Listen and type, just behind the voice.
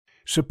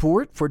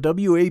Support for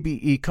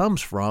WABE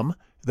comes from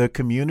the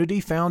Community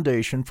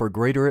Foundation for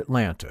Greater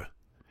Atlanta.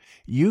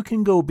 You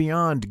can go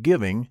beyond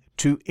giving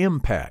to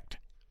impact.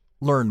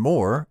 Learn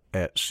more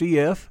at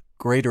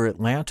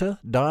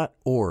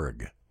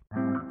cfgreateratlanta.org.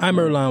 I'm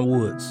Earlonne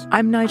Woods.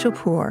 I'm Nigel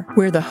Poor.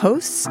 We're the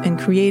hosts and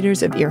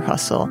creators of Ear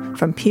Hustle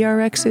from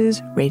PRX's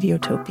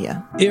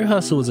Radiotopia. Ear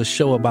Hustle is a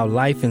show about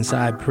life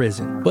inside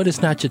prison, but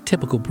it's not your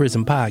typical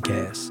prison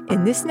podcast.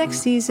 In this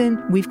next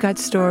season, we've got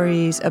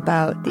stories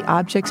about the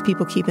objects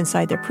people keep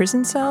inside their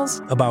prison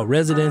cells, about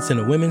residents in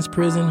a women's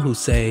prison who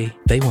say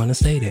they want to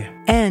stay there,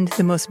 and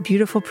the most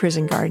beautiful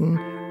prison garden.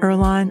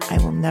 Earlonne, I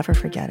will never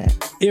forget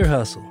it. Ear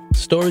Hustle.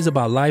 Stories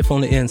about life on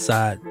the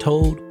inside,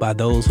 told by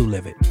those who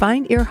live it.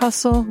 Find Ear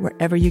Hustle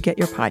wherever you get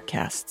your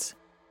podcasts.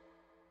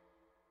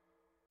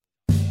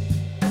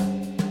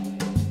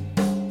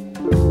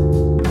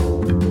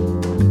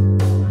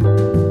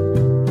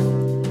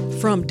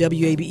 From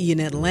WABE in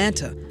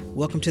Atlanta,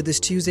 welcome to this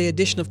Tuesday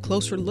edition of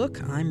Closer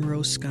Look. I'm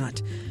Rose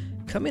Scott.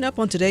 Coming up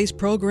on today's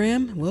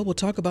program, we'll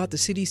talk about the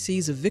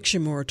CDC's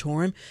eviction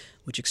moratorium,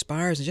 which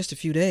expires in just a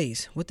few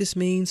days, what this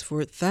means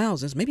for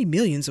thousands, maybe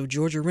millions of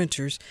Georgia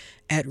renters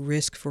at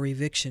risk for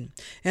eviction.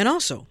 And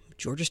also,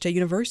 Georgia State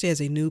University has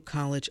a new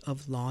College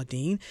of Law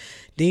dean.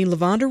 Dean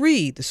LaVonda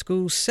Reed, the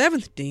school's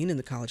 7th dean in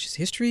the college's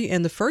history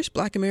and the first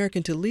Black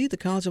American to lead the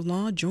College of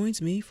Law, joins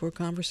me for a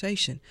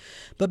conversation.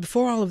 But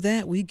before all of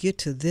that, we get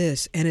to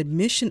this. An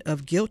admission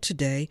of guilt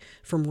today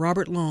from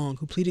Robert Long,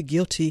 who pleaded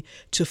guilty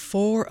to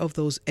 4 of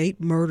those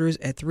 8 murders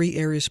at 3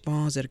 area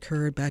spas that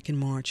occurred back in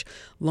March.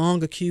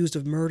 Long, accused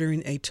of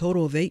murdering a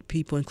total of 8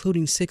 people,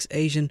 including 6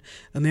 Asian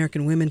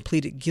American women,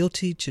 pleaded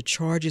guilty to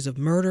charges of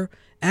murder,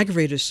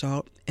 aggravated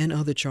assault, and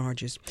other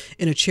charges.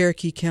 In a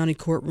Cherokee County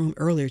courtroom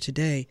earlier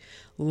today,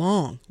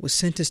 Long was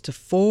sentenced to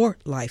 4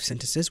 life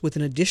sentences with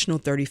an additional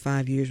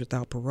 35 years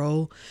without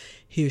parole.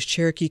 Here's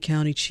Cherokee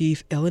County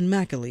Chief Ellen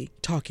McAlee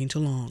talking to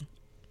Long.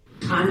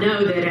 I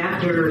know that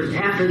after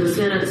the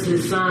sentence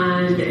is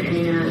signed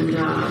and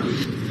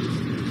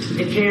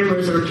the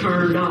cameras are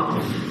turned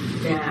off,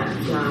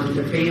 that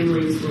the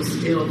families will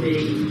still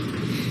be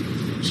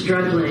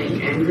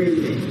struggling and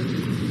grieving.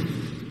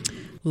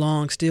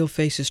 Long still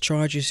faces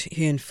charges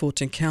here in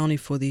Fulton County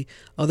for the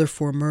other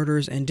 4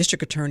 murders, and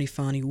District Attorney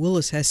Fonnie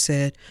Willis has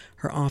said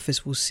her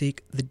office will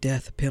seek the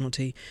death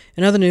penalty.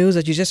 In other news,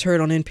 as you just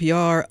heard on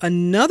NPR,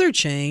 another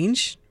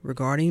change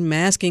regarding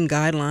masking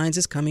guidelines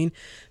is coming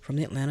from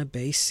the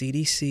Atlanta-based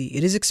CDC.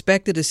 It is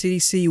expected the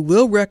CDC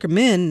will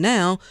recommend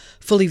now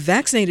fully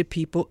vaccinated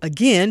people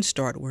again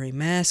start wearing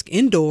masks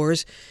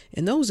indoors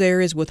in those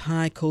areas with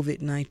high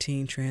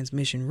COVID-19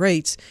 transmission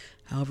rates.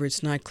 However,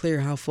 it's not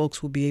clear how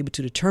folks will be able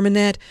to determine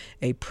that.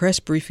 A press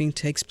briefing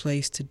takes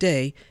place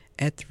today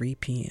at 3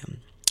 p.m.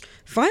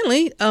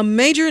 Finally, a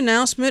major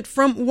announcement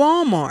from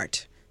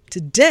Walmart.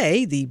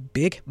 Today, the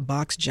big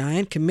box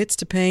giant commits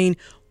to paying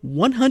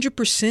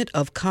 100%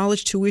 of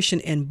college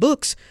tuition and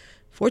books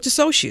for its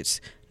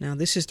associates. Now,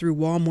 this is through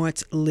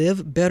Walmart's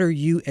Live Better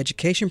You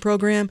education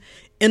program.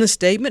 In a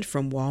statement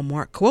from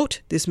Walmart,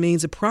 quote, "This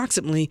means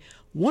approximately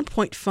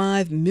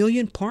 1.5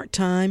 million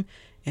part-time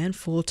and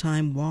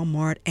full-time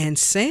Walmart and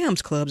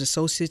Sam's Club's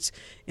associates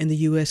in the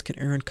U.S. can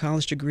earn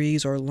college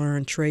degrees or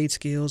learn trade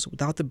skills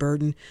without the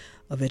burden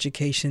of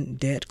education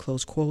debt,"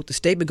 close quote. The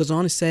statement goes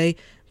on to say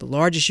the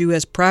largest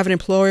U.S. private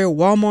employer,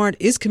 Walmart,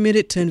 is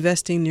committed to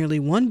investing nearly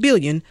 $1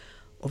 billion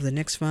over the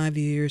next 5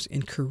 years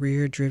in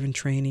career-driven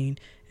training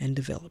and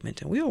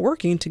development. And we are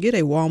working to get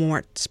a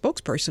Walmart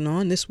spokesperson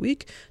on this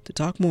week to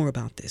talk more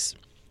about this.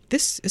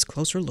 This is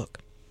Closer Look.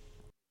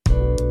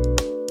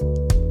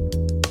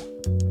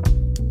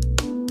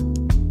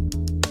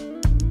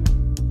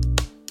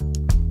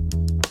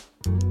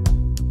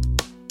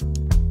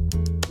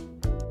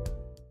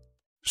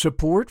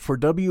 Support for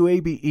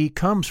WABE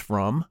comes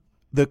from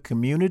the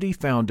Community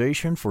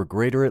Foundation for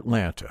Greater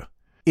Atlanta.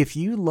 If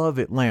you love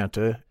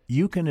Atlanta,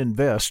 you can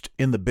invest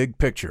in the big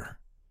picture.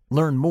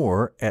 Learn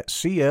more at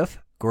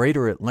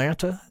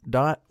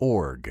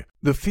cfgreateratlanta.org.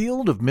 The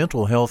field of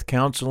mental health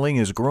counseling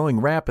is growing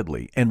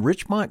rapidly, and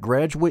Richmont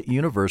Graduate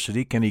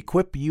University can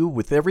equip you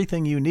with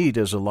everything you need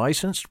as a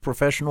licensed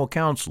professional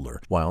counselor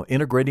while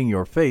integrating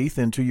your faith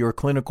into your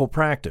clinical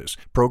practice.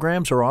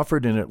 Programs are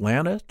offered in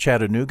Atlanta,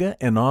 Chattanooga,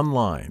 and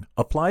online.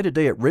 Apply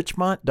today at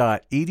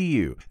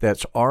richmont.edu.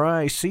 That's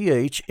richmont.edu.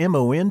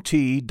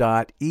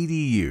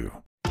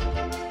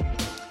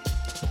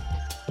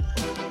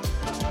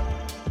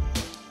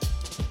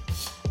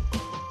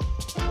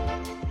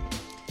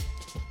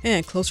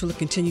 And Closer Look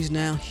continues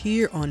now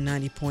here on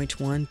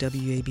 90.1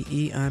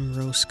 WABE. I'm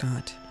Rose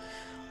Scott.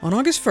 On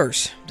August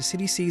 1st, the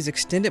CDC's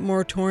extended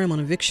moratorium on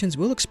evictions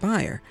will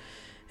expire.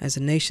 As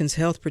the nation's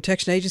health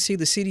protection agency,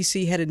 the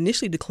CDC had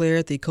initially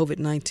declared the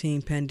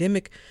COVID-19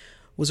 pandemic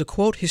was a,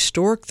 quote,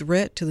 historic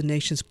threat to the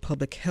nation's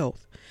public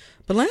health.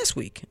 But last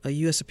week, a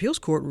U.S. appeals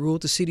court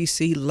ruled the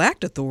CDC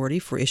lacked authority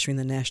for issuing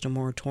the national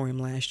moratorium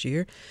last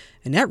year,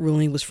 and that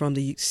ruling was from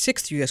the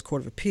 6th U.S.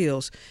 Court of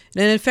Appeals,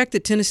 and it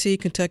affected Tennessee,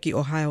 Kentucky,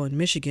 Ohio, and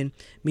Michigan,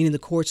 meaning the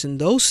courts in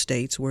those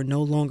states were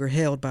no longer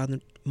held by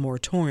the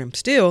moratorium.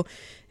 Still,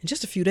 in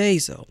just a few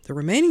days, though, the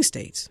remaining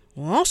states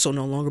will also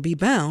no longer be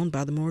bound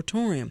by the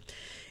moratorium.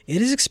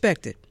 It is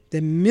expected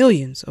that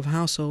millions of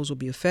households will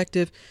be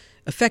affected.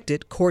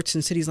 Courts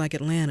in cities like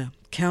Atlanta,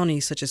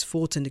 counties such as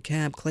Fulton,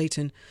 DeKalb,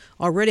 Clayton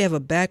already have a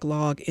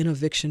backlog in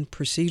eviction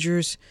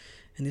procedures,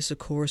 and this, of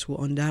course,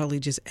 will undoubtedly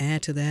just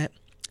add to that.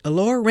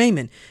 Alora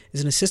Raymond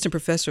is an assistant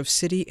professor of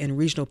city and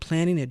regional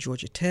planning at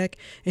Georgia Tech,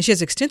 and she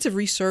has extensive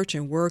research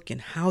and work in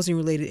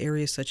housing-related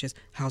areas such as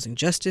housing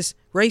justice,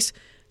 race,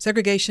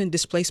 segregation,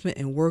 displacement,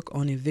 and work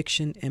on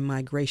eviction and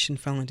migration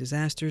following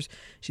disasters.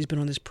 She's been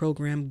on this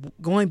program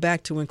going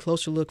back to when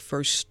Closer Look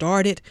first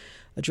started,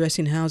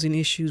 addressing housing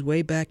issues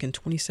way back in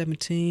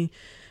 2017.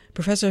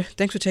 Professor,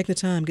 thanks for taking the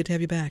time. Good to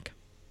have you back.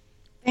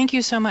 Thank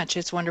you so much.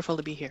 It's wonderful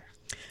to be here.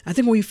 I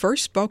think when we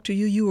first spoke to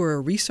you, you were a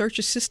research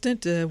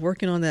assistant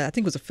working on that. I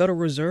think it was a Federal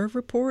Reserve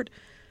report.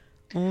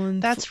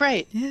 That's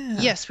right. Yeah.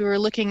 Yes, we were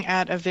looking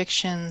at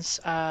evictions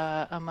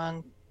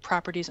among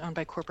properties owned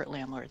by corporate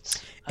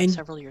landlords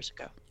several years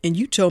ago. And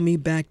you told me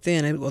back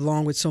then,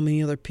 along with so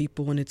many other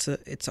people, and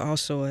it's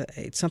also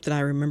something I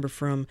remember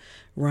from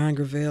Ryan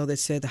Gravel that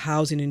said the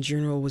housing in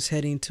general was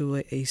heading to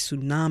a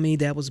tsunami.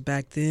 That was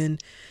back then.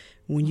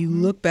 When you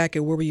look back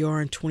at where we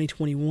are in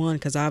 2021,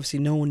 because obviously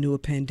no one knew a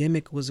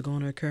pandemic was going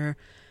to occur,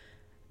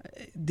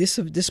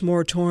 this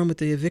moratorium with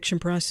the eviction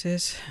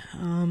process,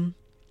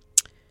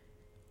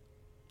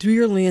 through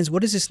your lens,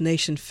 what is this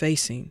nation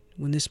facing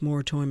when this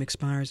moratorium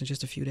expires in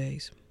just a few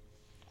days?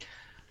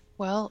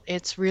 Well,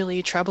 it's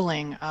really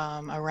troubling.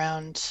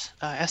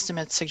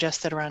 Estimates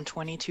suggest that around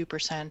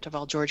 22% of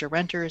all Georgia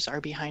renters are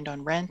behind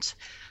on rent.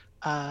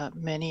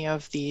 Many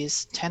of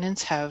these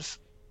tenants have,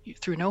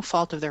 through no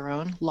fault of their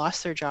own,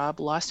 lost their job,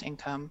 lost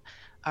income,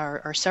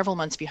 are several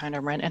months behind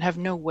on rent, and have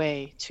no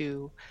way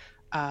to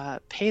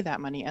pay that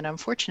money. And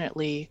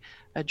unfortunately,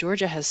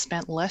 Georgia has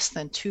spent less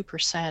than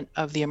 2%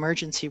 of the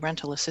emergency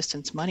rental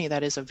assistance money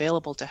that is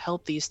available to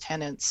help these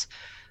tenants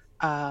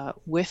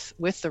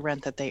with the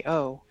rent that they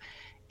owe.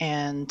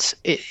 And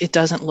it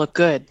doesn't look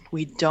good.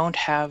 We don't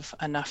have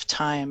enough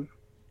time,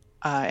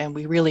 and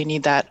we really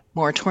need that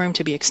moratorium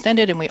to be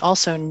extended. And we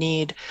also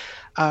need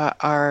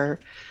our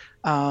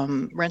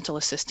rental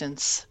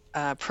assistance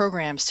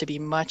programs to be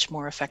much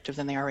more effective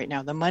than they are right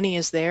now. The money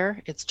is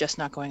there. It's just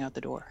not going out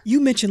the door. You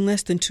mentioned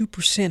less than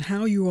 2%.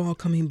 How are you all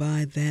coming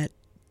by that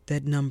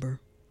number?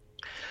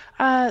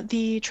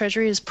 The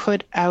Treasury has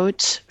put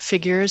out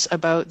figures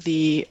about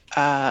the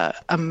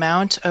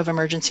amount of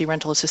emergency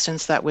rental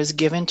assistance that was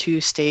given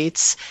to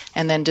states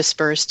and then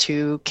dispersed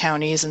to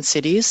counties and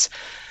cities.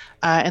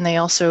 And they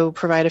also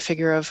provide a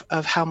figure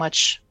of how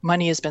much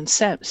money has been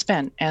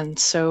spent. And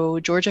so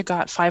Georgia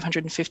got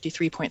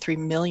 $553.3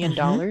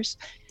 million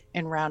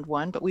in round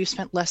one, but we've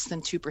spent less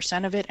than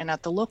 2% of it. And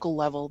at the local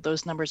level,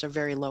 those numbers are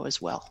very low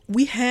as well.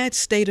 We had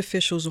state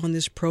officials on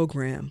this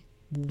program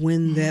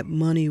when that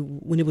money,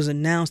 when it was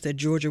announced that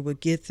Georgia would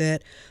get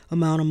that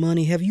amount of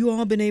money. Have you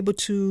all been able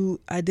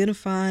to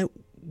identify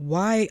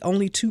why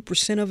only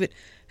 2% of it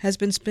has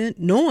been spent,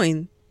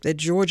 knowing that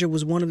Georgia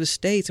was one of the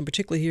states, and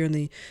particularly here in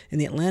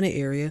the Atlanta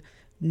area,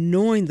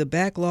 knowing the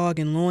backlog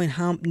and knowing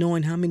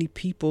how many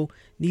people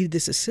needed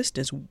this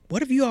assistance?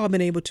 What have you all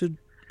been able to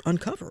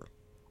uncover?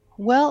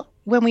 Well,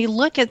 when we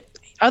look at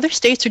other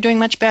states are doing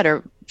much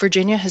better.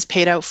 Virginia has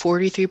paid out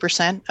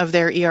 43% of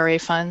their ERA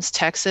funds.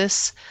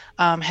 Texas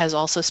has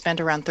also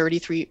spent around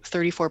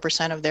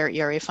 34% of their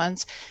ERA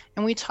funds.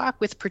 And we talk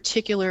with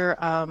particular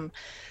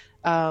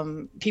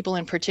people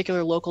in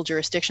particular local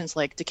jurisdictions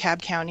like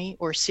DeKalb County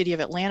or City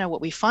of Atlanta.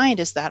 What we find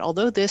is that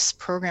although this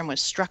program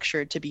was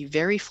structured to be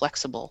very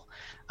flexible,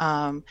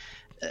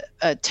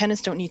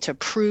 tenants don't need to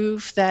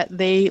prove that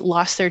they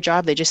lost their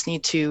job. They just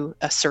need to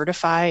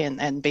certify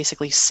and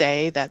basically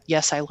say that,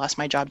 yes, I lost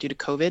my job due to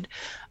COVID.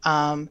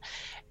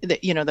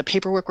 The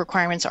paperwork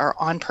requirements are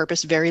on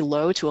purpose very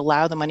low to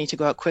allow the money to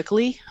go out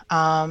quickly.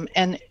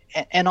 And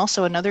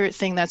also another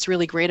thing that's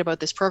really great about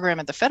this program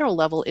at the federal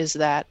level is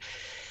that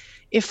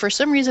if for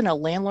some reason a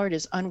landlord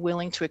is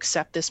unwilling to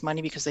accept this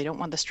money because they don't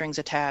want the strings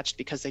attached,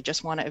 because they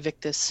just want to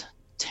evict this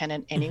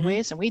tenant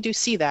anyways, and we do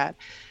see that,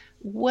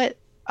 what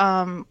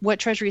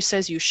Treasury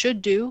says you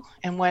should do,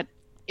 and what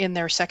in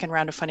their second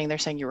round of funding they're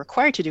saying you're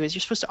required to do, is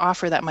you're supposed to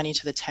offer that money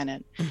to the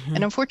tenant.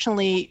 And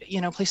unfortunately,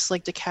 places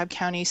like DeKalb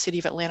County, City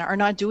of Atlanta are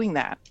not doing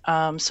that.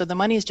 So the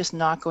money is just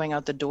not going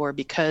out the door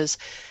because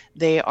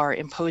they are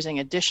imposing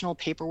additional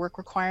paperwork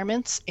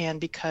requirements, and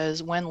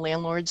because when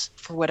landlords,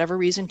 for whatever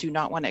reason, do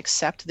not want to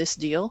accept this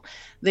deal,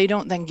 they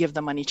don't then give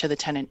the money to the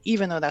tenant,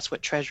 even though that's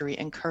what Treasury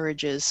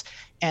encourages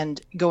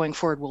and going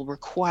forward will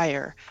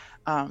require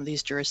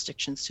these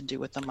jurisdictions to do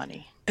with the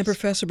money. And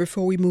Professor,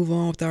 before we move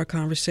on with our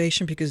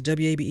conversation, because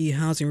WABE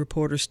housing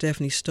reporter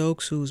Stephanie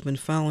Stokes, who's been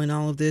following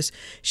all of this,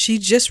 she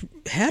just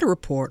had a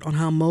report on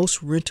how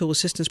most rental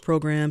assistance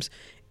programs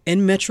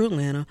in Metro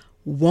Atlanta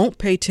won't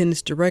pay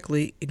tenants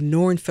directly,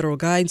 ignoring federal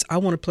guidance. I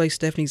want to play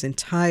Stephanie's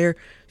entire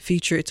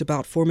feature. It's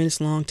about 4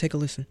 minutes long. Take a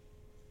listen.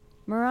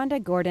 Miranda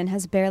Gordon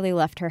has barely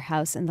left her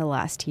house in the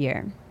last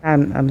year.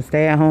 I'm a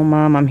stay-at-home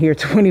mom. I'm here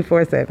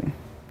 24/7.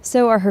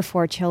 So are her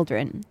 4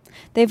 children.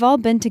 They've all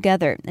been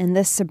together in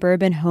this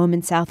suburban home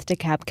in South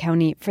DeKalb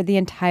County for the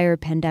entire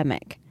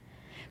pandemic.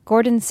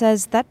 Gordon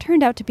says that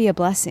turned out to be a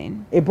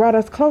blessing. It brought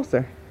us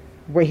closer.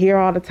 We're here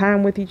all the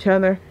time with each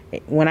other.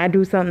 When I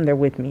do something, they're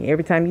with me.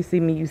 Every time you see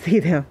me, you see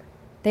them.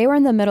 They were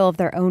in the middle of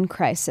their own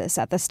crisis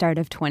at the start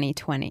of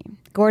 2020.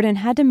 Gordon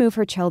had to move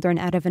her children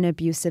out of an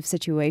abusive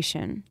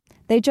situation.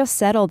 They just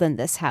settled in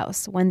this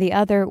house when the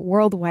other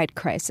worldwide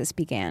crisis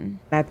began.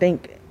 I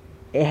think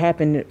it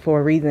happened for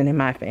a reason in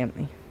my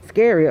family.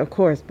 Scary, of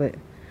course, but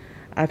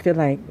I feel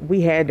like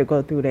we had to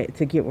go through that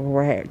to get where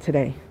we're at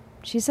today.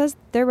 She says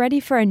they're ready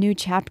for a new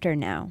chapter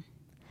now.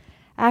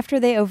 After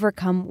they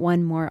overcome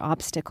one more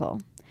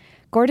obstacle,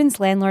 Gordon's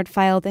landlord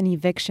filed an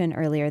eviction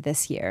earlier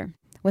this year.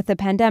 With the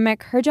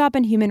pandemic, her job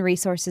in human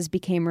resources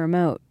became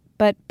remote,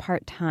 but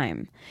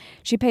part-time.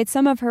 She paid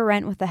some of her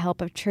rent with the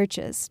help of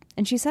churches,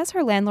 and she says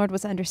her landlord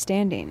was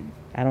understanding.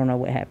 I don't know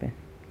what happened,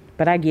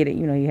 but I get it.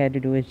 He had to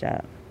do his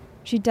job.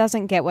 She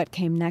doesn't get what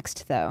came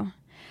next, though.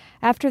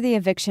 After the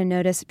eviction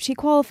notice, she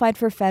qualified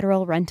for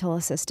federal rental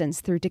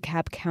assistance through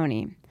DeKalb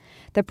County.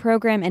 The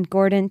program and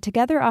Gordon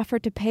together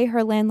offered to pay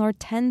her landlord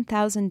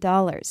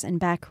 $10,000 in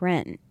back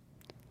rent.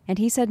 And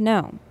he said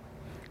no.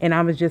 And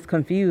I was just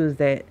confused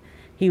that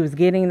he was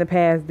getting the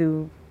past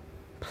due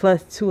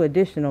plus 2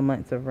 additional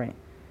months of rent.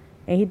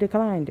 And he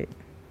declined it.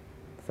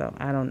 So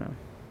I don't know.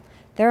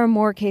 There are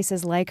more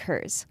cases like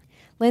hers.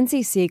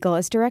 Lindsay Siegel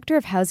is Director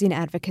of Housing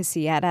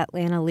Advocacy at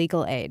Atlanta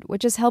Legal Aid,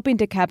 which is helping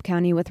DeKalb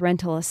County with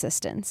rental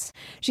assistance.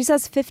 She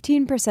says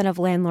 15% of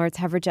landlords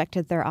have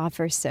rejected their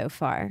offers so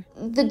far.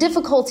 The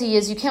difficulty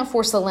is you can't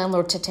force the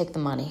landlord to take the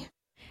money.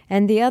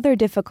 And the other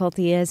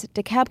difficulty is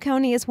DeKalb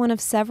County is one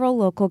of several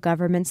local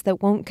governments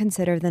that won't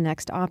consider the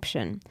next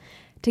option,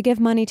 to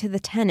give money to the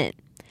tenant,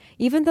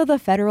 even though the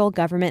federal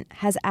government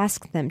has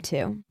asked them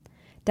to.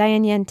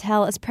 Diane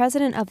Yentl is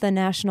president of the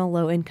National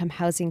Low-Income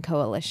Housing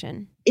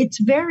Coalition. It's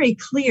very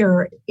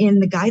clear in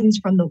the guidance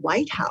from the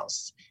White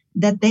House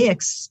that they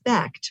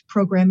expect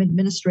program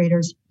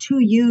administrators to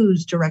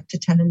use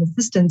direct-to-tenant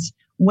assistance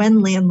when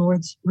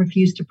landlords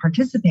refuse to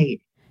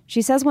participate.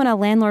 She says when a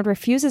landlord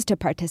refuses to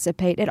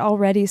participate, it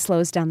already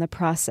slows down the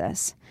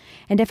process.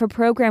 And if a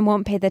program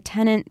won't pay the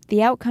tenant,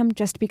 the outcome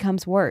just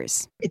becomes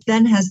worse. It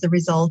then has the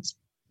result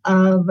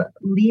of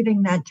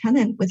leaving that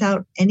tenant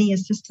without any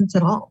assistance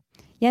at all.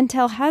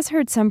 Yentl has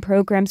heard some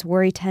programs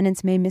worry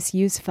tenants may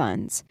misuse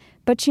funds,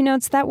 but she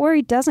notes that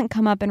worry doesn't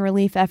come up in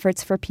relief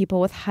efforts for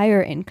people with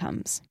higher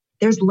incomes.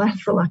 There's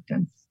less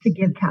reluctance to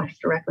give cash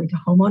directly to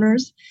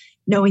homeowners,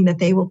 knowing that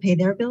they will pay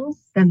their bills,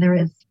 than there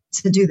is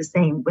to do the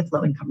same with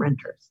low-income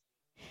renters.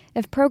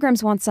 If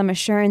programs want some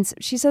assurance,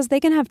 she says they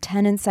can have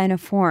tenants sign a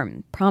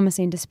form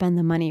promising to spend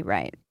the money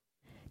right.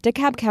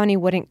 DeKalb County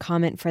wouldn't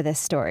comment for this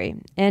story,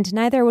 and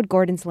neither would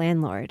Gordon's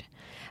landlord.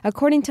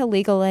 According to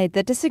Legal Aid,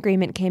 the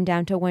disagreement came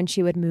down to when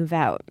she would move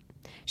out.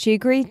 She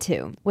agreed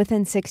to,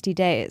 within 60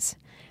 days.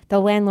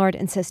 The landlord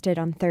insisted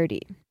on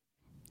 30.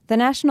 The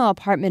National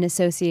Apartment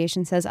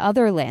Association says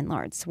other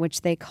landlords,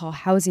 which they call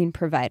housing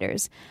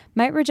providers,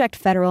 might reject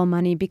federal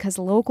money because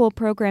local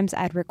programs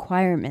add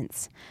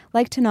requirements,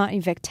 like to not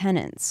evict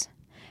tenants.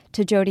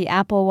 To Jody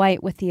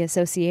Applewhite with the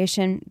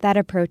association, that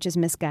approach is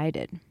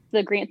misguided.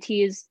 The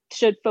grantees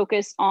should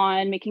focus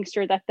on making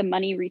sure that the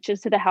money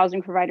reaches to the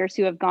housing providers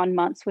who have gone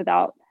months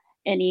without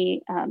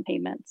any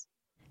payments.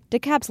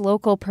 DeKalb's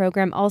local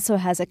program also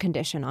has a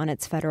condition on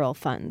its federal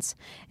funds.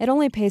 It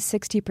only pays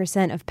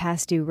 60% of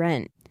past due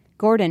rent.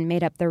 Gordon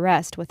made up the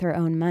rest with her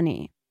own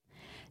money.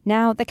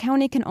 Now, the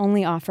county can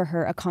only offer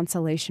her a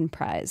consolation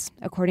prize,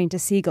 according to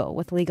Siegel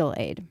with Legal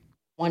Aid.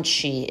 Once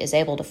she is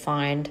able to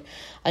find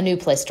a new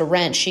place to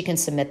rent, she can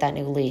submit that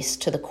new lease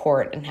to the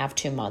court and have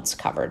 2 months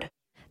covered.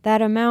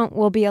 That amount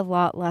will be a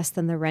lot less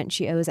than the rent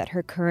she owes at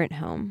her current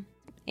home.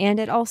 And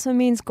it also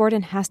means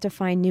Gordon has to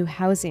find new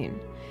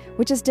housing,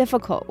 which is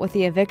difficult with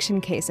the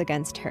eviction case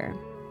against her.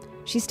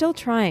 She's still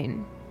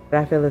trying.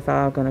 I feel it's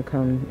all going to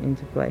come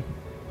into play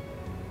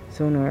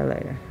sooner or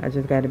later. I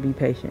just got to be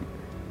patient.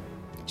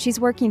 She's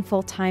working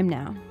full-time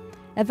now.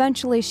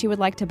 Eventually, she would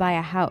like to buy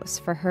a house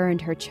for her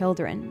and her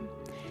children.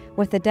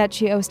 With the debt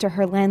she owes to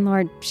her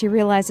landlord, she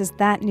realizes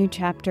that new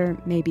chapter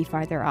may be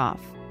farther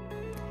off.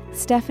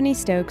 Stephanie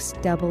Stokes,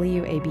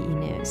 WABE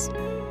News.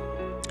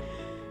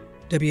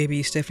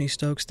 WABE Stephanie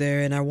Stokes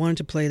there, and I wanted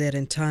to play that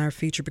entire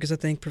feature because I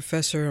think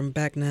I'm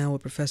back now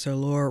with Professor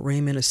Laura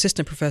Raymond,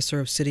 Assistant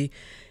Professor of City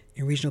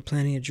and Regional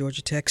Planning at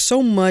Georgia Tech.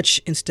 So much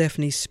in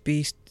Stephanie's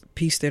piece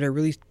that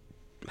really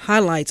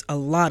highlights a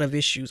lot of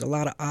issues, a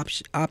lot of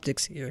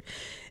optics here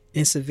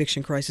in this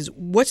eviction crisis.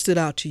 What stood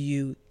out to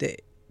you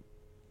that,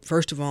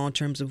 first of all, in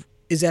terms of,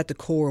 is at the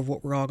core of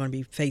what we're all going to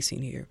be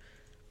facing here?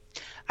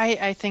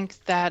 I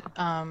think that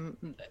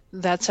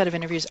that set of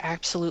interviews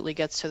absolutely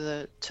gets to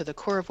the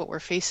core of what we're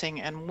facing.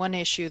 And one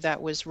issue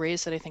that was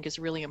raised that I think is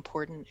really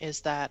important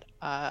is that,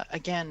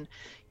 again,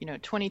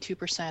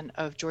 22%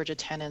 of Georgia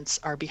tenants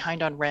are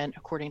behind on rent,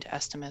 according to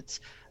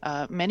estimates.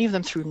 Many of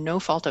them through no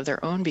fault of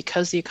their own,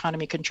 because the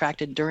economy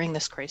contracted during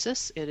this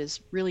crisis. It is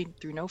really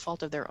through no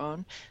fault of their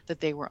own that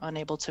they were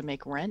unable to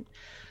make rent.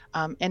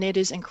 And it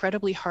is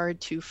incredibly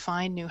hard to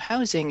find new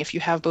housing if you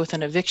have both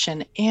an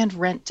eviction and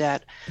rent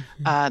debt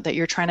that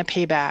you're trying to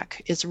pay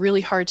back. It's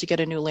really hard to get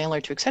a new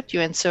landlord to accept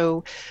you. And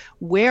so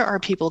where are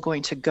people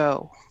going to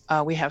go?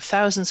 We have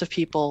thousands of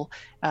people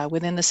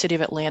within the city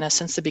of Atlanta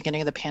since the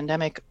beginning of the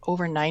pandemic.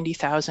 Over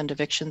 90,000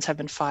 evictions have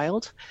been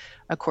filed,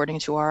 according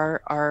to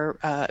our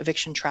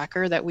eviction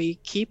tracker that we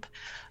keep.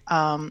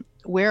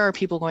 Where are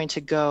people going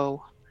to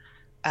go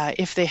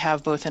if they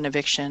have both an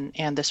eviction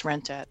and this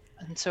rent debt?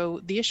 And so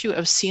the issue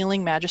of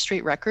sealing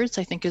magistrate records,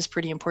 I think, is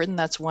pretty important.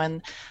 That's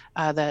one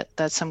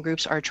that some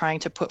groups are trying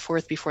to put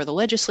forth before the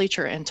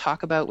legislature and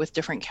talk about with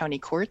different county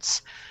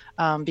courts,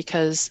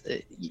 because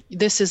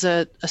this is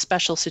a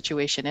special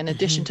situation. In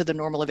addition to the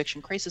normal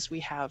eviction crisis we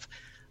have,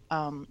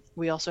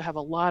 we also have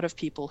a lot of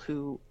people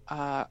who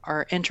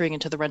are entering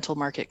into the rental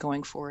market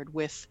going forward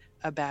with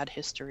a bad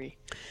history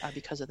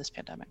because of this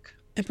pandemic.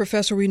 And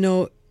Professor, we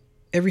know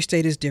every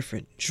state is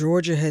different.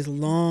 Georgia has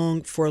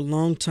for a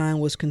long time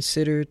was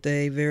considered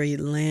a very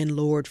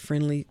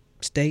landlord-friendly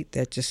state.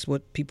 That's just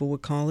what people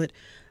would call it.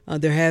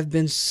 There have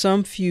been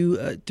through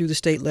the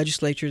state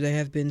legislature, there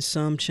have been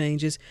some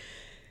changes.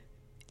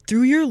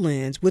 Through your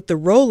lens, with the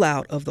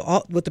rollout of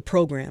with the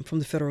program from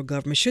the federal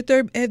government, should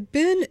there have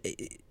been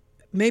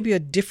maybe a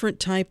different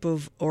type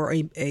of, or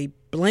a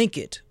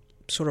blanket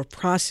sort of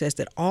process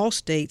that all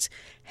states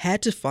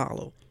had to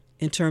follow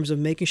in terms of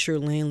making sure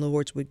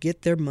landlords would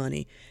get their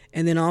money,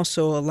 and then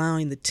also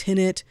allowing the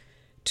tenant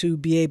to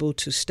be able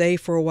to stay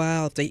for a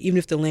while, even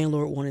if the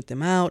landlord wanted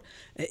them out?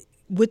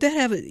 Would that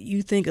have,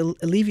 you think,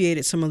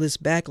 alleviated some of this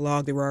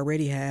backlog that we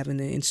already have and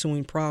the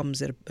ensuing problems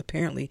that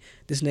apparently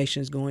this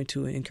nation is going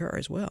to incur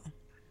as well?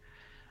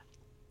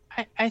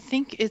 I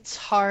think it's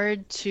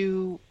hard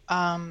to,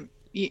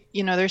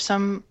 there's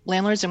some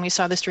landlords, and we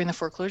saw this during the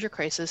foreclosure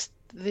crisis,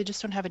 they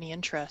just don't have any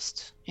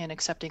interest in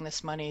accepting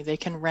this money. They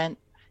can rent,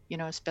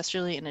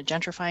 especially in a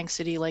gentrifying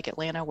city like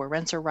Atlanta where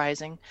rents are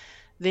rising,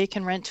 they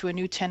can rent to a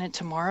new tenant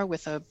tomorrow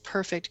with a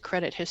perfect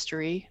credit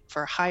history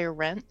for a higher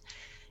rent,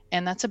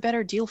 and that's a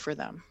better deal for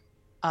them.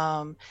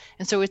 And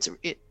so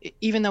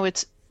even though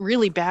it's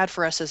really bad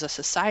for us as a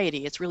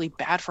society, it's really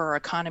bad for our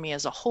economy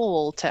as a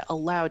whole to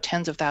allow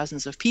tens of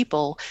thousands of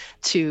people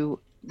to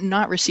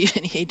not receive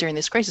any aid during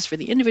this crisis. For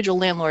the individual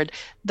landlord,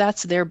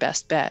 that's their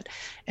best bet.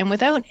 And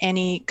without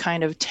any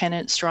kind of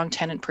strong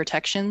tenant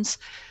protections,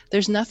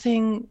 there's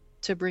nothing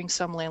to bring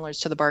some landlords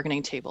to the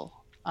bargaining table.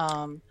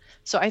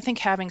 So I think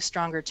having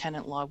stronger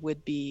tenant law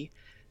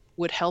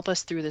would help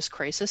us through this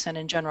crisis. And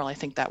in general, I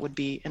think that would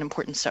be an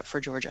important step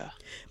for Georgia.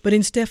 But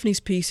in Stephanie's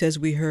piece, as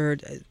we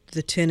heard,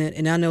 the tenant,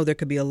 and I know there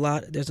could be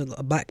there's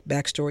a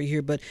backstory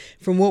here, but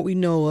from what we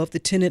know of, the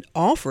tenant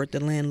offered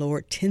the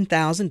landlord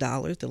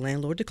 $10,000. The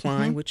landlord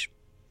declined, which,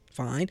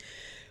 fine.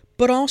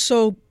 But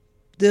also,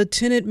 the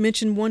tenant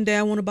mentioned, one day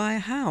I want to buy a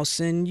house.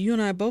 And you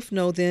and I both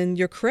know then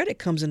your credit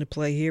comes into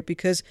play here,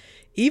 because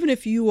even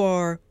if you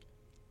are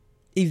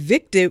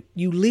evicted,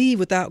 you leave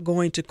without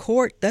going to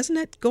court. Doesn't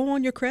that go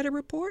on your credit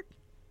report?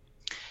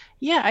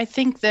 Yeah, I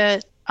think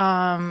that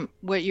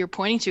what you're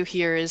pointing to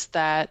here is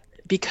that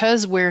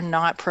because we're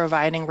not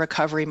providing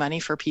recovery money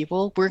for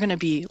people, we're going to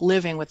be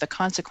living with the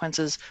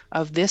consequences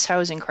of this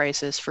housing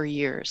crisis for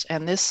years.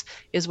 And this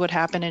is what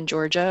happened in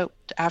Georgia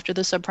after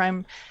the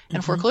subprime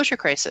and foreclosure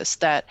crisis,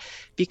 that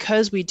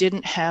because we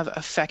didn't have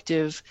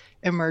effective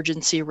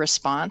emergency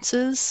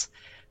responses,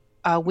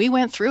 we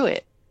went through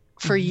it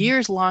for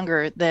years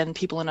longer than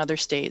people in other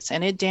states.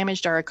 And it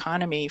damaged our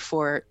economy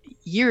for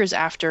years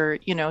after,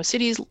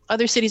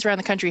 other cities around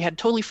the country had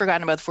totally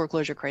forgotten about the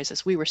foreclosure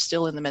crisis. We were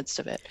still in the midst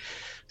of it.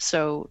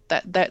 So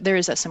that there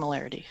is that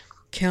similarity.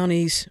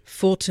 Counties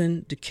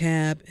Fulton,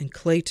 DeKalb, and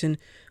Clayton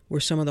were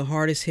some of the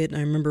hardest hit. And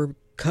I remember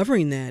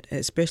covering that,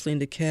 especially in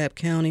DeKalb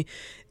County,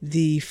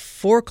 the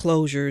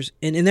foreclosures.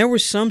 And there were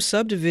some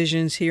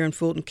subdivisions here in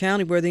Fulton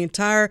County where the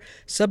entire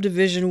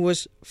subdivision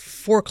was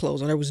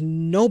foreclosed and there was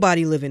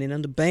nobody living in it.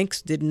 And the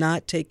banks did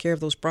not take care of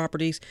those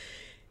properties.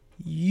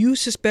 You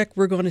suspect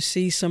we're going to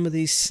see some of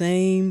these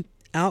same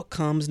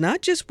outcomes,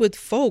 not just with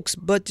folks,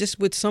 but just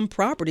with some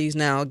properties.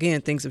 Now,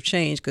 again, things have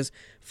changed because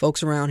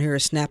folks around here are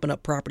snapping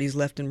up properties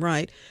left and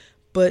right.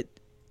 But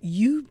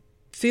you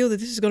feel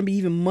that this is going to be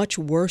even much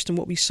worse than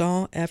what we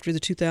saw after the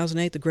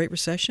 2008, the Great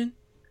Recession?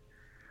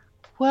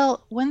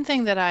 Well, one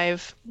thing that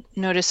I've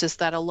noticed is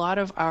that a lot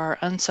of our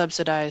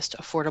unsubsidized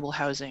affordable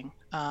housing,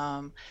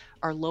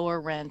 our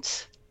lower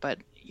rent, but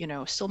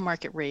still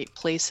market rate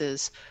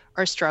places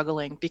are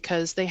struggling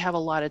because they have a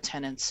lot of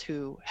tenants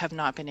who have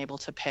not been able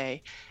to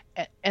pay,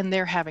 and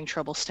they're having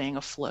trouble staying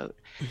afloat.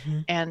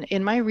 And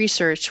in my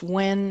research,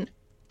 when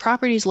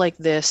properties like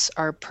this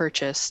are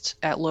purchased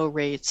at low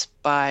rates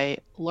by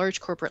large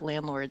corporate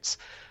landlords,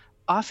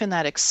 often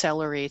that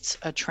accelerates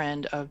a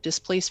trend of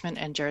displacement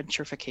and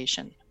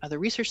gentrification. The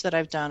research that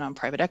I've done on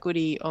private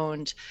equity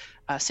owned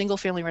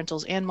single-family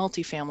rentals and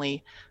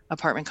multifamily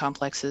apartment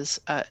complexes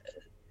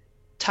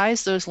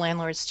ties those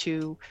landlords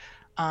to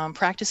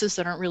practices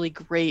that aren't really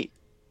great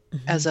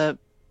as a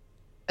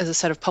a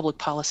set of public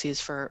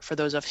policies for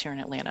those of us here in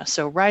Atlanta.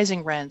 So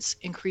rising rents,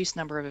 increased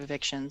number of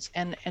evictions,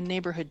 and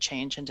neighborhood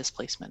change and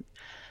displacement.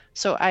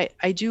 So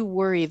I do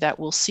worry that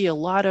we'll see a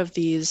lot of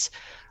these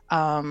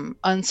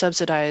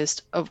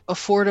unsubsidized,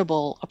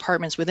 affordable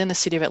apartments within the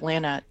city of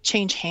Atlanta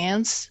change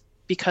hands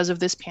because of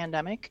this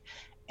pandemic.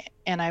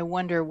 And I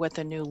wonder what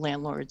the new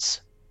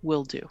landlords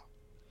will do.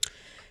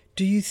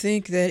 Do you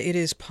think that it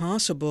is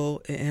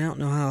possible, and I don't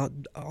know how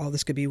all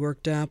this could be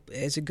worked out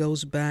as it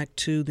goes back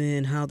to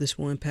then how this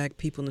will impact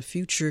people in the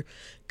future,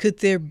 could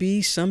there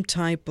be some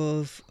type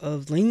of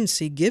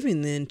leniency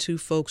given then to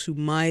folks who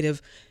might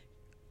have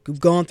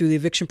gone through the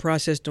eviction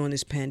process during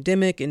this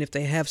pandemic, and if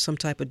they have some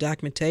type of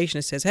documentation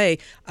that says, hey,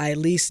 I at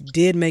least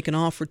did make an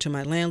offer to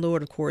my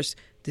landlord, of course,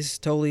 this is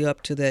totally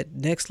up to that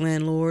next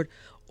landlord,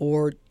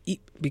 or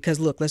because,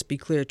 look, let's be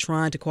clear,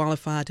 trying to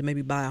qualify to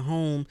maybe buy a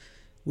home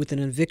with an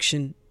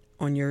eviction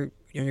on your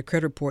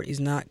credit report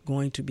is not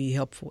going to be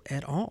helpful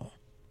at all.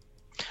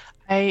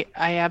 I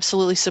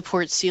absolutely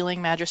support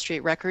sealing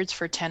magistrate records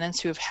for tenants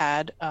who have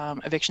had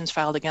evictions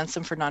filed against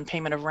them for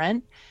non-payment of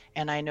rent,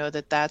 and I know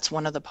that that's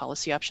one of the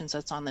policy options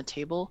that's on the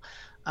table.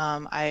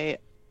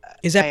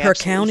 Is that per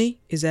county?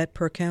 Is that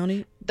per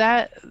county?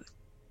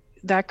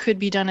 That could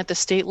be done at the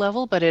state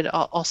level, but it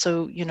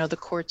also, the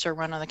courts are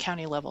run on the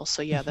county level.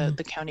 So yeah,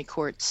 the county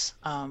courts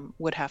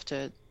would have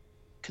to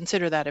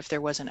consider that if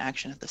there was an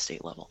action at the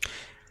state level.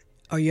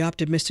 Are you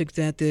optimistic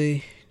that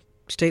the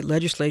state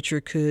legislature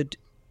could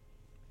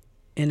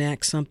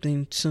enact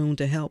something soon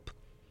to help?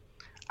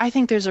 I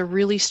think there's a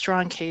really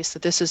strong case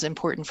that this is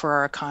important for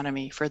our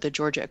economy, for the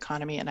Georgia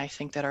economy, and I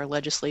think that our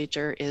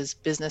legislature is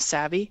business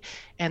savvy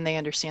and they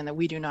understand that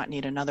we do not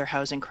need another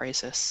housing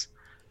crisis.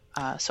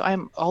 So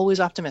I'm always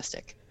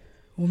optimistic.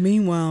 Well,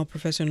 meanwhile,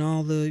 Professor, in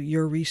all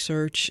your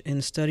research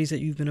and studies that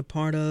you've been a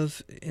part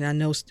of, and I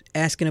know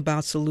asking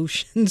about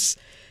solutions,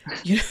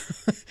 we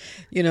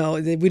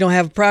don't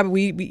have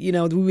we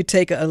would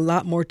take a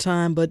lot more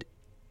time, but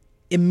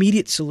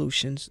immediate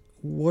solutions.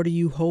 What are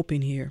you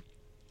hoping here?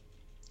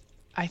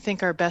 I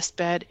think our best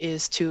bet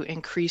is to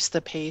increase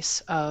the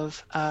pace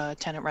of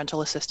tenant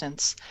rental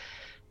assistance.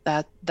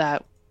 That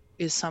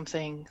is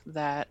something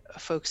that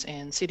folks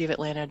in City of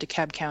Atlanta,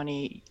 DeKalb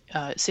County,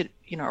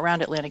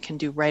 around Atlanta can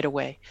do right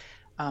away.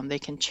 They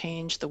can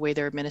change the way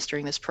they're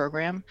administering this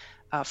program,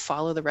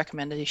 follow the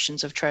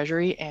recommendations of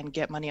Treasury, and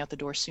get money out the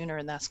door sooner,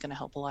 and that's going to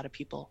help a lot of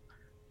people.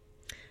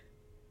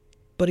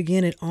 But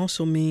again, it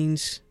also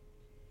means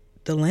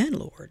the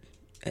landlord.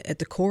 At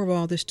the core of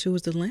all this, too,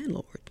 is the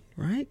landlord,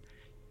 right?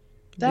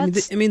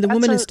 The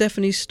woman in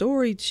Stephanie's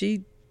story,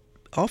 she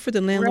offered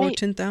the landlord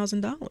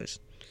 $10,000.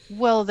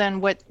 Well, then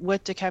what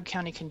DeKalb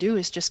County can do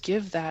is just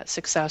give that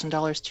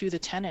 $6,000 to the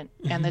tenant,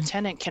 and the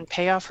tenant can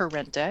pay off her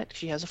rent debt.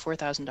 She has a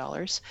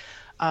 $4,000,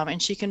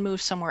 and she can move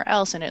somewhere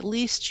else, and at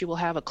least she will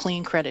have a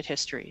clean credit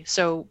history.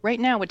 So right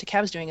now what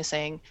DeKalb's doing is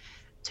saying,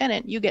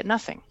 tenant, you get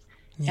nothing.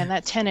 Yeah. And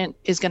that tenant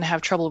is going to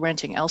have trouble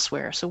renting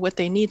elsewhere. So what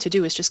they need to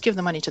do is just give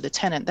the money to the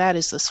tenant. That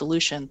is the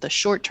solution, the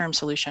short-term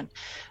solution.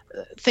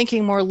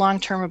 Thinking more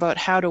long-term about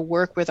how to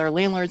work with our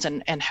landlords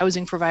and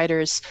housing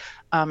providers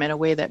in a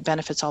way that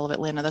benefits all of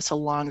Atlanta, that's a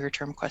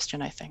longer-term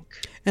question, I think.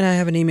 And I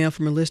have an email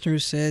from a listener who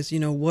says,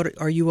 what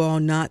are you all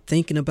not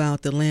thinking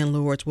about the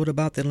landlords? What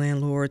about the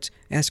landlords?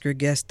 Ask your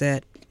guest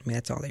that.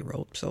 That's all they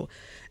wrote. So,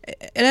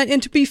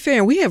 and to be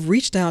fair, we have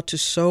reached out to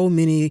so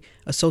many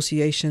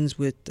associations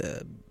with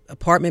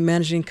apartment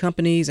managing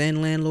companies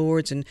and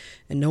landlords, and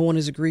no one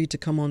has agreed to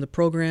come on the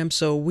program.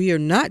 So we are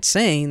not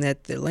saying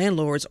that the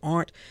landlords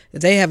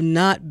they have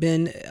not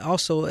been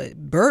also a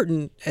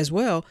burden as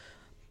well,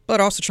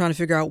 but also trying to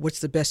figure out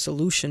what's the best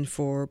solution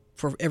for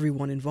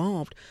everyone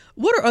involved.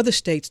 What are other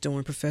states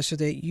doing, Professor,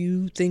 that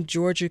you think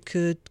Georgia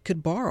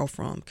could borrow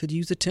from, could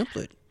use a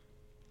template?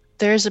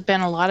 There's been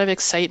a lot of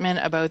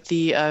excitement about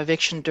the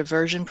eviction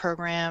diversion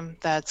program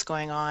that's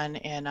going on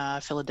in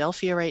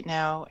Philadelphia right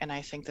now, and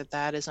I think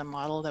that is a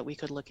model that we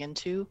could look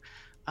into.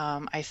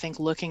 I think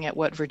looking at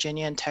what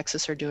Virginia and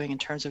Texas are doing in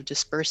terms of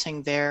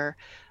dispersing their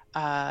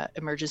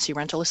emergency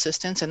rental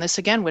assistance, and this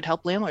again would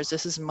help landlords.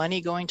 This is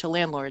money going to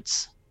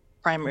landlords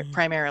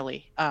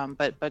primarily,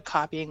 but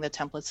copying the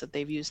templates that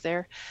they've used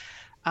there.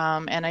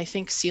 And I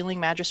think sealing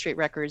magistrate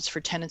records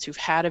for tenants who've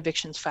had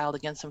evictions filed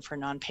against them for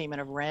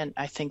non-payment of rent,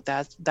 I think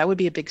that would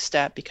be a big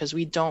step, because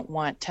we don't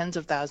want tens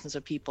of thousands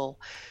of people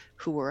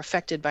who were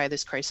affected by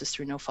this crisis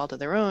through no fault of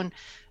their own,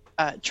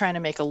 trying to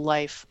make a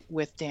life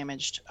with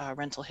damaged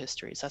rental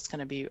histories. That's going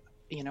to be,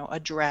 a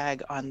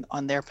drag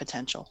on their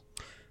potential.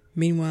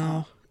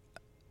 Meanwhile,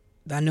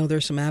 I know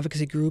there's some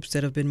advocacy groups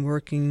that have been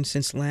working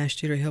since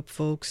last year to help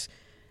folks.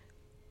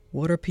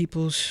 What are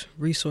people's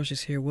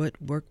resources here?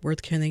 Where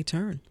can they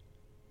turn?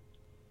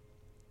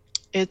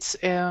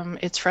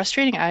 It's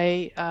frustrating.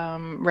 I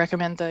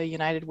recommend the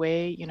United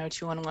Way,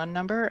 211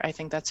 number. I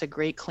think that's a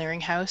great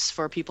clearinghouse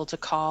for people to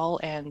call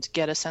and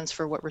get a sense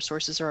for what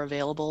resources are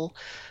available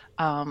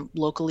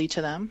locally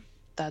to them.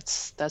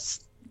 That's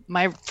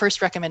my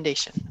first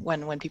recommendation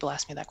when people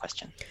ask me that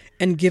question.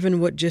 And given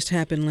what just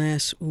happened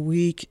last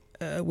week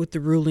with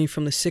the ruling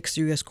from the 6th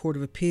U.S. Court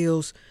of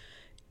Appeals,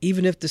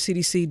 even if the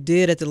CDC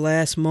did at the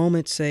last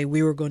moment say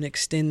we were going to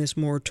extend this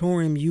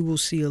moratorium, you will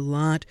see a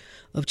lot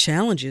of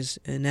challenges.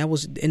 And that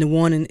was in the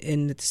one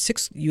in the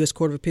 6th U.S.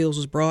 Court of Appeals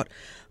was brought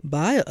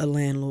by a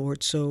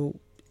landlord. So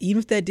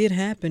even if that did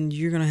happen,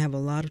 you're going to have a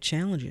lot of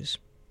challenges.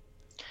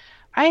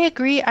 I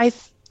agree.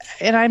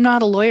 And I'm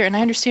not a lawyer, and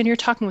I understand you're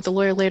talking with a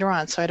lawyer later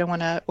on, so I don't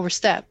want to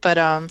overstep. But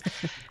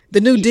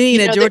the new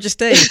dean at Georgia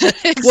State,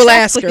 exactly. We'll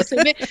ask her. So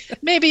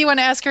maybe you want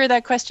to ask her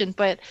that question.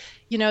 But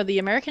the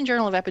American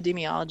Journal of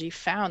Epidemiology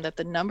found that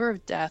the number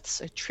of deaths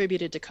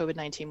attributed to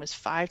COVID-19 was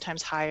 5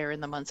 times higher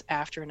in the months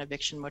after an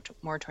eviction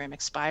moratorium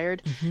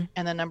expired,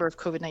 and the number of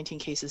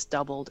COVID-19 cases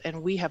doubled.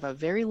 And we have a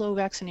very low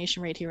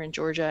vaccination rate here in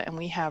Georgia, and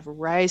we have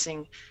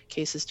rising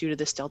cases due to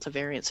this Delta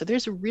variant. So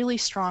there's a really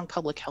strong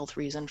public health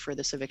reason for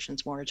this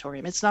evictions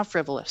moratorium. It's not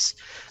frivolous.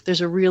 There's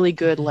a really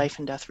good life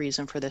and death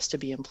reason for this to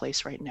be in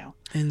place right now.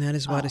 And that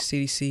is why the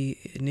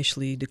CDC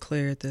initially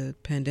declared the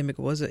pandemic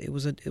was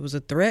a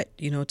threat,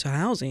 to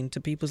housing,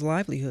 to people's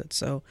livelihoods.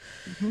 So,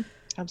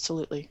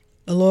 absolutely.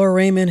 Alora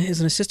Raymond is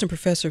an assistant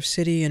professor of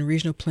city and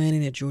regional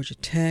planning at Georgia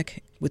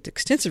Tech with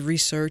extensive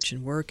research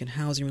and work in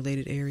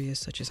housing-related areas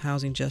such as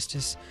housing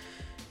justice,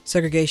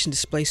 segregation,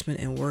 displacement,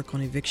 and work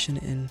on eviction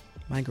and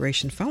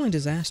migration following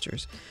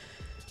disasters.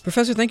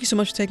 Professor, thank you so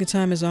much for taking the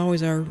time. As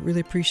always, I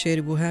really appreciate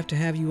it. We'll have to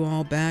have you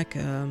all back,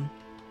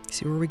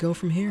 see where we go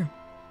from here.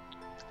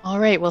 All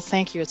right. Well,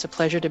 thank you. It's a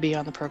pleasure to be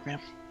on the program.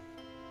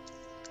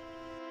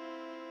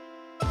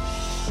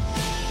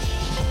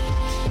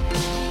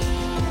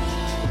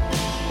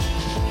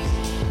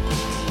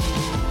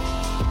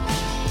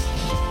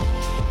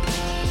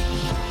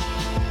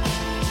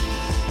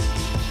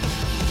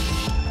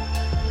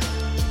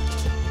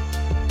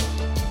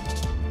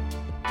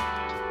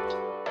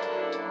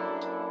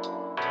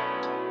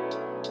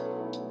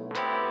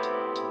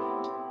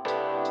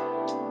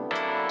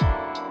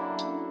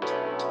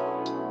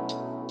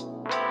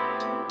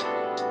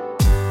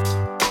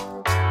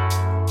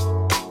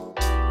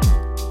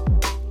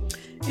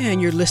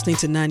 And you're listening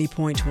to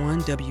 90.1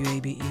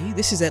 WABE.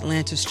 This is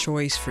Atlanta's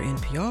Choice for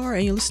NPR,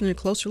 and you're listening to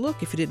Closer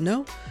Look. If you didn't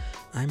know,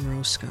 I'm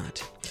Rose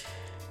Scott.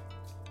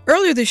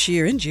 Earlier this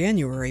year, in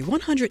January,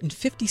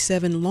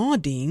 157 law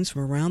deans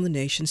from around the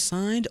nation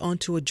signed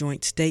onto a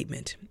joint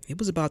statement. It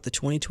was about the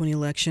 2020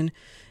 election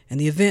and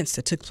the events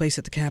that took place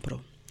at the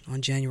Capitol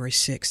on January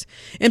 6th.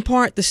 In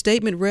part, the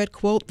statement read,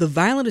 quote, "The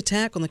violent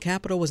attack on the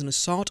Capitol was an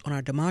assault on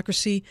our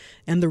democracy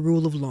and the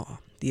rule of law.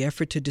 The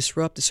effort to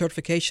disrupt the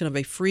certification of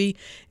a free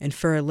and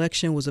fair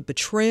election was a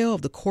betrayal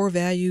of the core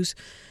values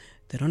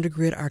that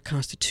undergird our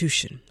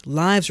Constitution.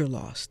 Lives are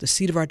lost. The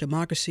seat of our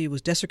democracy was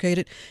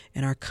desecrated,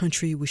 and our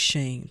country was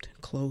shamed."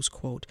 Close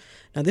quote.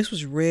 Now, this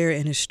was rare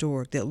and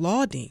historic that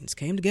law deans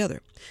came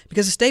together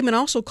because the statement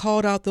also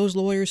called out those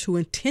lawyers who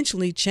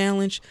intentionally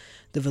challenged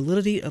the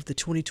validity of the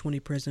 2020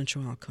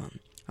 presidential outcome.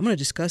 I'm going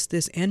to discuss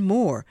this and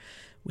more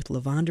with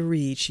LaVonda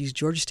Reed. She's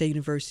Georgia State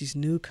University's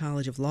new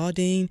College of Law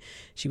Dean.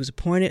 She was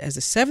appointed as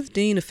the 7th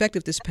dean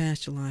effective this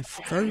past July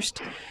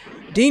 1st.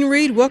 Dean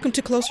Reed, welcome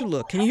to Closer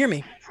Look. Can you hear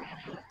me?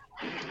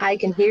 I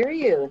can hear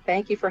you.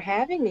 Thank you for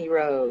having me,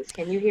 Rose.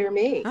 Can you hear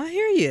me? I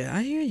hear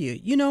you.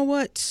 You know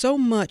what? So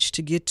much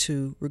to get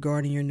to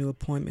regarding your new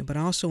appointment, but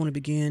I also want to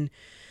begin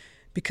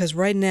because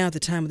right now at the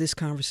time of this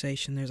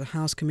conversation, there's a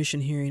House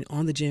Commission hearing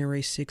on the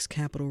January 6th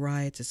Capitol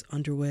riots. It's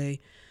underway.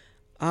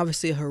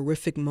 Obviously a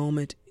horrific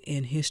moment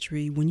in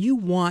history. When you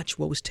watch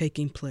what was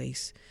taking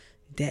place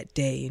that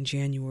day in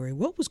January,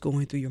 what was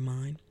going through your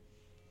mind?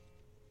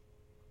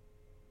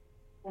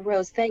 Well,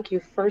 Rose, thank you,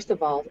 first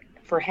of all,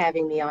 for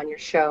having me on your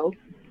show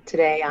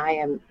today. I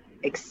am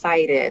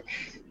excited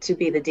to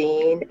be the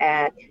dean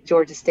at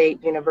Georgia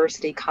State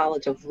University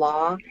College of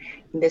Law.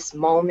 In this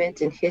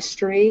moment in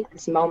history,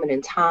 this moment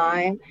in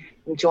time,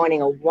 I'm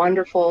joining a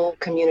wonderful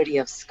community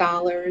of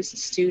scholars,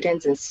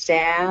 students, and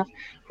staff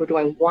who are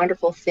doing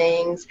wonderful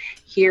things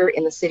here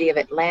in the city of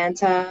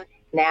Atlanta,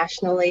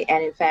 nationally,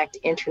 and in fact,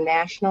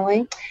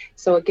 internationally.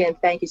 So again,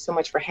 thank you so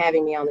much for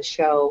having me on the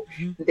show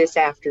this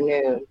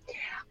afternoon.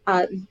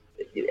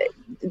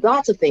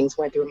 Lots of things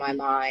went through my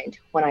mind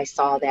when I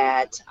saw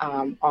that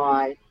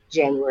on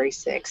January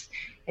 6th.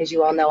 As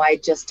you all know, I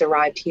just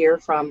arrived here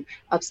from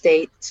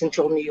upstate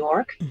central New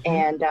York,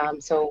 and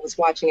so was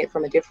watching it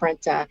from a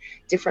different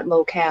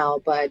locale,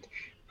 but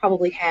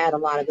probably had a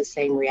lot of the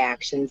same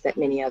reactions that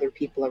many other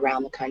people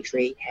around the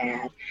country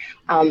had.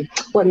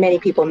 What many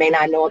people may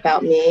not know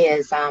about me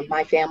is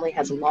my family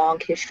has a long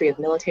history of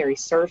military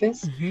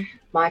service.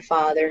 My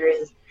father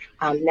is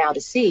now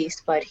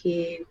deceased, but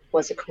he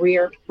was a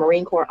career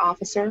Marine Corps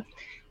officer,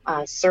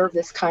 served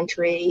this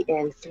country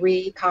in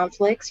 3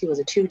 conflicts. He was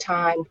a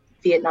 2-time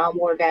Vietnam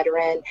War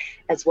veteran,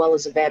 as well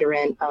as a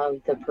veteran of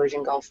the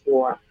Persian Gulf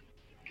War.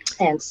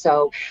 And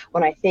so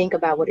when I think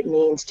about what it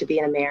means to be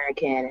an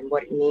American and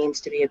what it means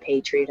to be a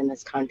patriot in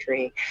this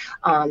country,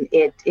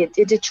 it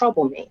did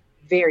trouble me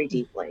very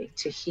deeply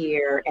to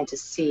hear and to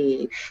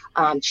see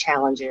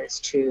challenges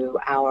to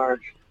our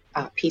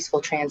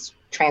peaceful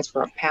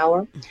transfer of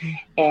power,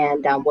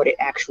 and what it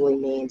actually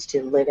means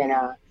to live in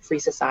a free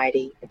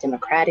society, a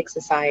democratic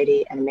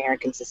society, an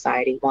American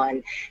society,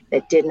 one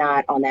that did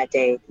not on that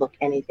day look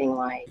anything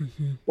like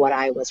what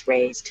I was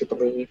raised to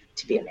believe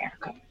to be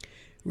America.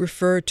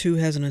 Referred to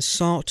as an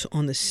assault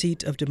on the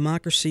seat of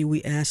democracy,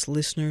 we asked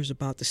listeners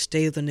about the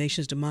state of the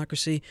nation's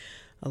democracy.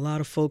 A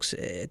lot of folks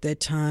at that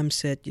time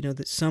said,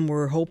 that some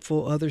were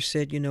hopeful. Others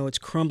said, it's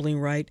crumbling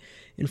right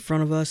in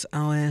front of us.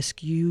 I'll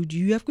ask you, do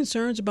you have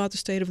concerns about the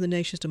state of the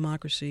nation's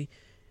democracy,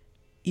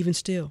 even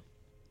still?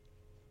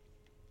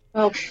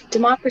 Well,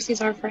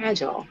 democracies are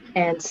fragile,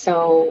 and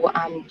so,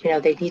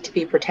 they need to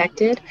be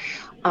protected.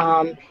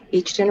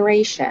 Each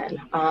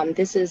generation,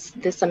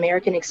 this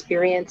American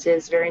experience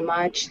is very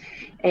much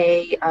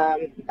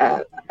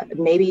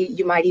maybe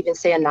you might even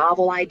say a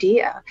novel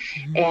idea,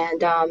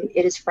 and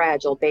it is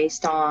fragile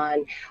based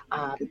on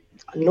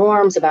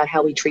norms about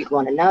how we treat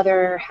one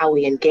another, how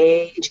we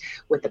engage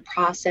with the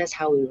process,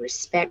 how we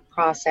respect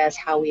process,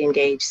 how we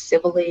engage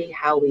civilly,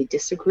 how we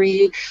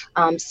disagree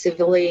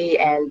civilly,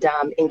 and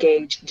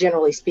engage,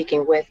 generally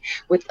speaking, with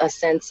a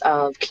sense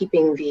of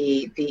keeping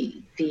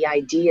the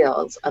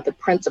ideals of the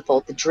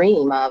principle, the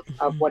dream of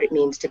what it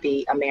means to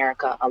be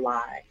America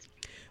alive.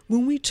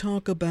 When we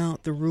talk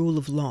about the rule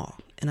of law,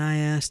 and I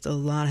had a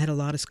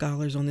lot of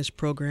scholars on this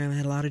program, I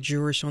had a lot of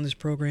jurists on this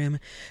program,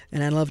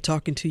 and I love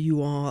talking to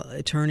you all,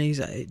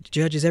 attorneys,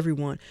 judges,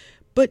 everyone.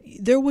 But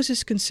there was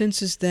this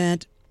consensus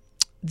that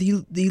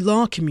the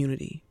law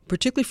community,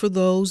 particularly for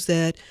those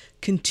that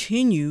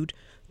continued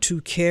to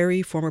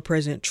carry former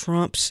President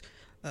Trump's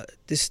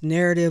this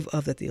narrative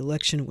of that the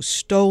election was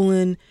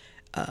stolen,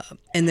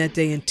 and that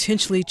they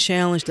intentionally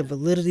challenged the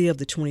validity of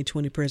the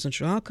 2020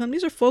 presidential outcome.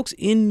 These are folks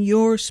in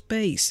your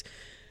space.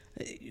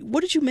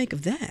 What did you make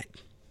of that?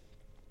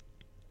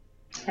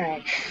 All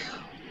right.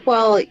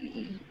 Well,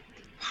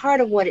 part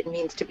of what it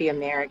means to be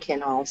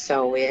American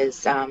also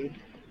is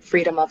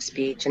freedom of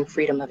speech and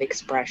freedom of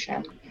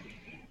expression.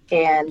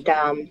 And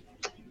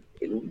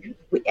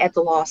at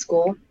the law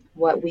school,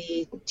 what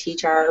we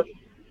teach our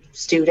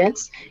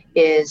students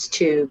is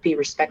to be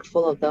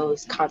respectful of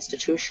those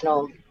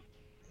constitutional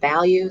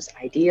values,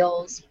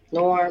 ideals,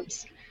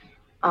 norms,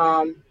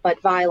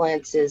 but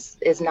violence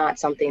is not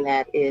something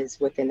that is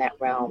within that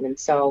realm. And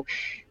so,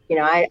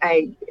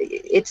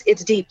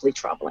 it's deeply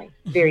troubling,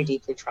 very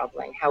deeply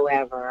troubling.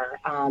 However,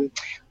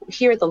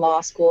 here at the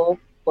law school,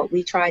 what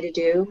we try to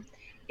do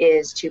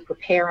is to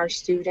prepare our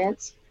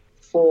students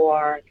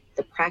for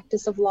the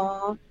practice of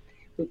law.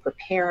 We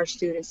prepare our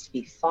students to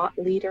be thought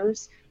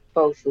leaders,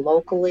 both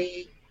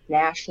locally,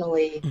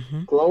 nationally,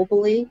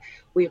 globally.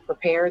 We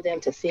prepare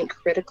them to think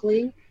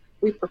critically.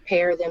 We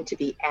prepare them to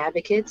be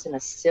advocates in a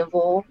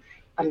civil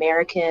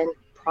American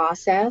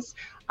process,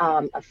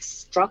 a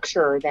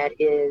structure that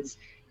is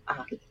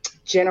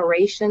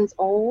generations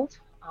old,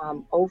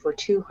 over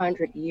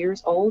 200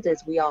 years old,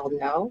 as we all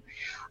know.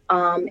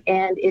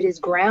 And it is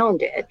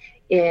grounded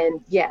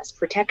in, yes,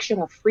 protection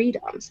of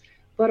freedoms,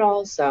 but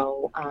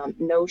also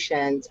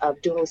notions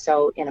of doing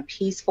so in a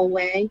peaceful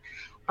way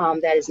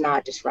that is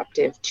not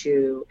disruptive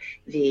to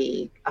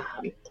the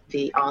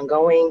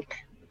ongoing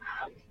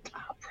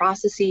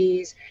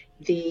processes,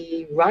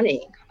 the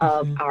running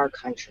of our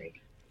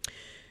country.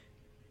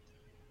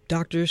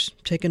 Doctors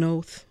take an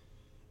oath.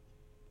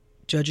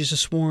 Judges are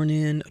sworn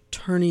in.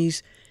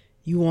 Attorneys,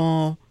 you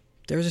all,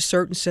 there's a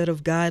certain set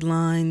of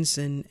guidelines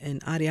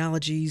and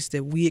ideologies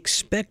that we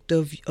expect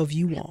of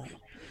you all.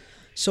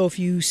 So if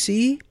you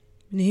see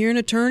and hear an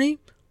attorney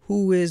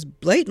who is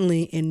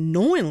blatantly and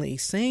knowingly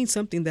saying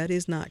something that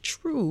is not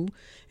true,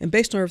 and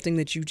based on everything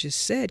that you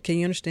just said, can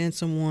you understand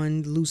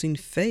someone losing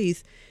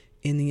faith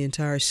in the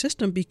entire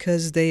system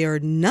because they are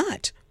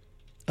not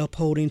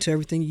upholding to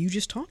everything you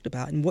just talked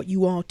about and what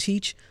you all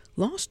teach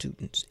law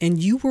students?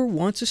 And you were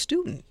once a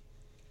student.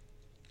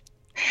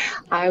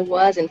 I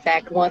was, in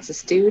fact, once a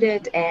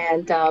student,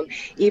 and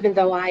even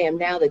though I am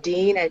now the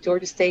dean at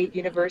Georgia State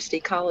University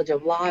College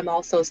of Law, I'm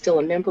also still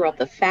a member of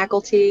the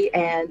faculty.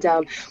 And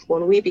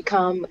when we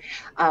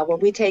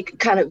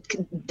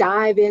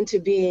dive into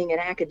being an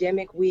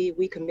academic,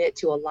 we commit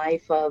to a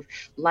life of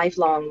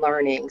lifelong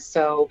learning.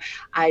 So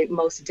I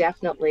most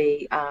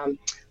definitely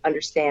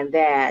understand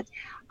that.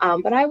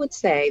 But I would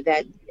say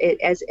that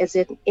as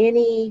in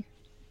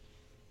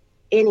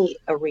any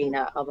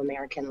arena of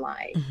American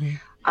life,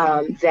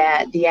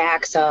 that the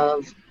acts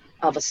of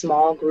a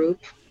small group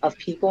of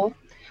people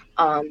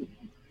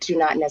do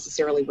not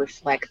necessarily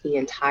reflect the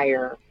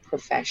entire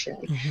profession.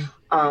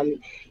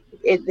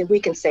 We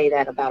can say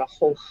that about a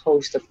whole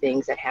host of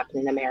things that happen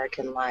in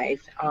American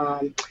life.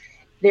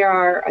 There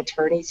are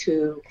attorneys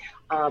who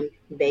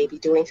may be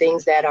doing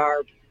things that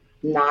are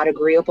not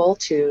agreeable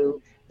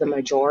to the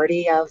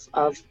majority of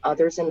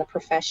others in the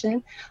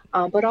profession,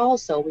 but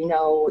also we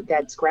know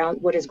that's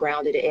what is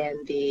grounded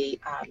in the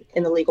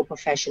legal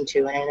profession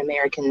too, and in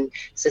American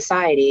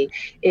society,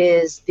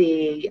 is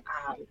the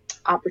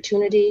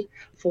opportunity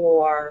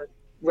for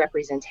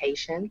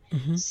representation.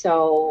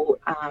 So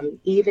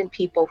even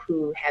people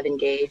who have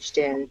engaged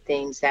in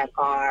things that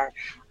are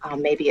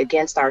maybe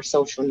against our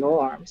social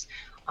norms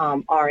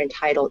are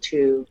entitled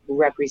to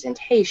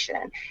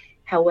representation.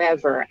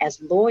 However,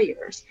 as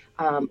lawyers,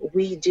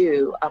 we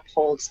do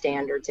uphold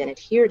standards and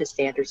adhere to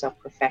standards of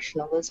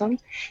professionalism.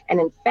 And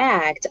in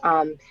fact,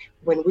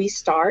 when we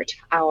start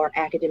our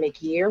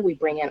academic year, we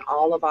bring in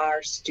all of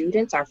our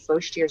students, our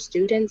first year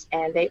students,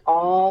 and they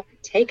all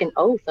take an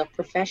oath of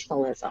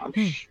professionalism.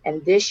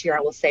 And this year,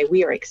 I will say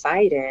we are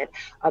excited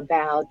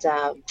about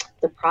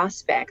the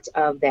prospect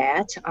of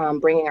that,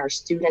 bringing our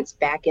students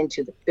back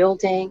into the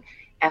building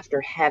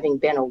after having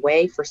been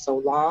away for so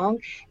long.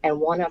 And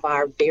one of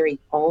our very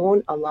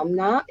own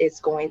alumni is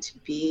going to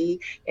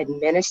be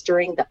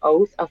administering the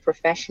oath of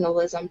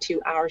professionalism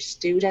to our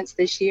students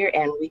this year,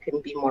 and we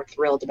couldn't be more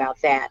thrilled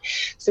about that.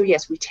 So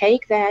yes, we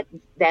take that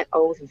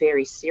oath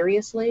very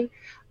seriously.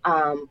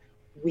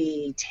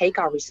 We take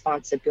our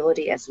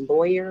responsibility as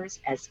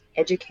lawyers, as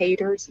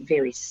educators,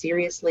 very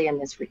seriously in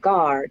this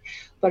regard,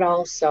 but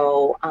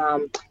also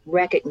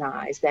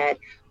recognize that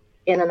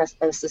in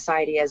a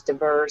society as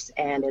diverse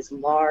and as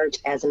large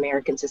as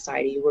American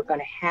society, we're going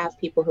to have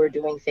people who are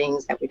doing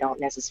things that we don't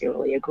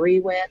necessarily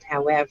agree with.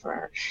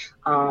 However,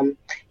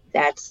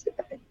 that's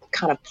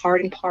kind of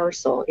part and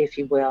parcel, if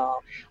you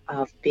will,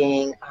 of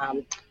being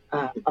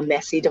a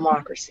messy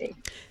democracy.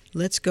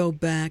 Let's go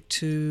back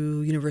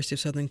to University of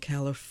Southern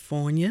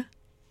California.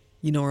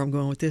 You know where I'm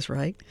going with this,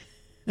 right?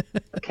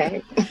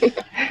 Okay.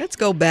 Let's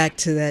go back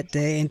to that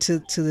day and to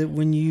the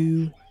when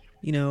you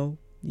knew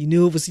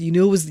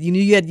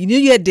you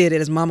had did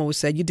it, as Mama would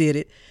say. You did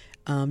it.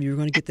 You were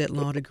going to get that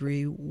law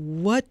degree.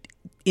 What,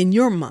 in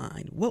your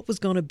mind, what was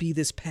going to be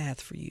this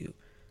path for you?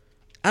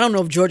 I don't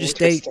know if Georgia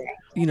State,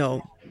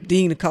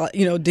 dean in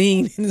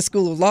the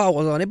School of Law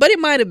was on it, but it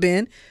might have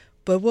been.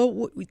 But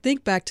what we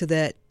think back to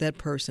that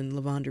person,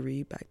 LaVonda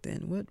Reed, back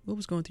then. What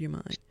was going through your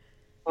mind?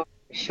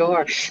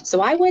 Sure. So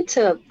I went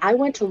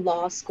to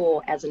law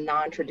school as a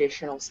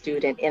non-traditional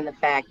student, in the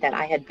fact that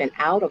I had been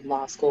out of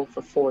law school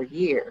for 4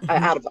 years,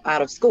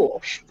 out of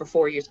school for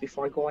 4 years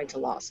before going to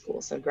law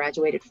school. So I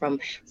graduated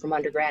from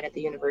undergrad at the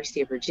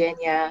University of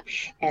Virginia,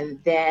 and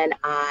then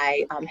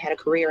I had a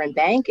career in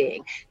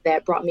banking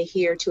that brought me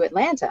here to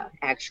Atlanta,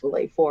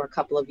 actually, for a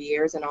couple of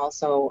years, and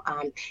also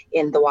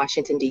in the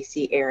Washington,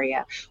 D.C.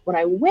 area. When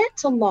I went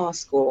to law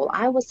school,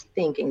 I was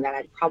thinking that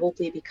I'd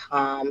probably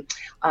become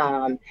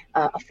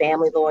a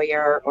family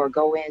lawyer or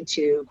go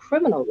into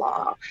criminal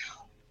law.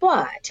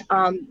 But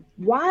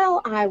while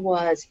I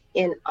was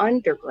in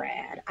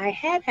undergrad, I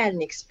had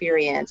an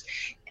experience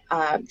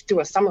through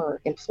a summer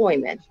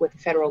employment with the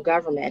federal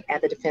government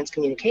at the Defense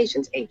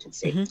Communications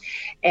Agency.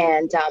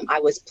 And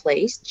I was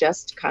placed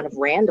just kind of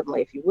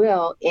randomly, if you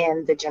will,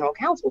 in the general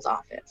counsel's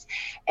office.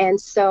 And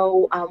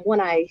so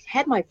when I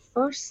had my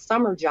first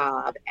summer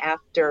job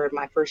after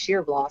my first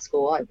year of law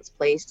school, I was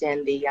placed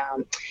in the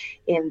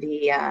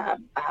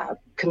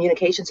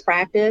communications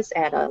practice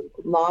at a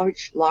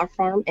large law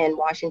firm in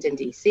Washington,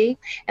 D.C.,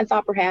 and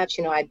thought perhaps,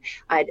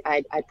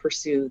 I'd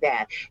pursue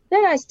that.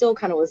 Then I still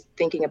kind of was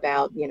thinking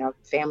about,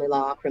 family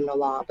law, criminal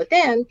law. But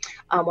then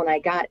when I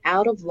got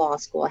out of law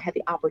school, I had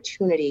the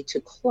opportunity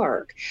to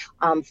clerk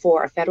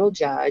for a federal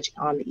judge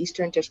on the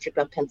Eastern District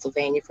of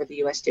Pennsylvania for the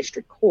U.S.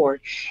 District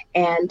Court,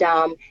 and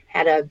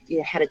had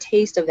a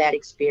taste of that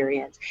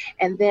experience.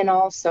 And then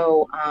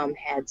also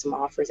had some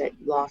offers at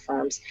law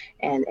firms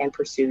and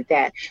pursued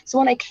that. So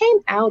when I came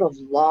out of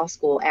law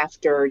school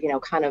after,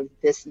 kind of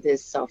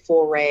this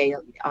foray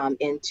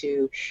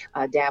into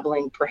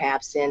dabbling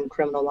perhaps in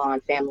criminal law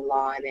and family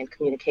law and then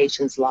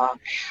communications law,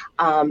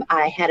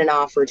 I had an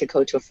offer to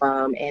go to a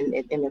firm in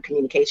the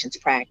communications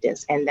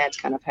practice, and that's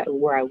kind of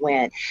where I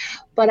went.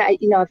 But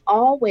I've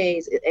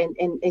always,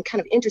 and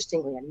kind of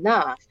interestingly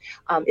enough,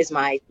 is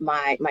my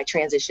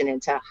transition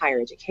into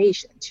higher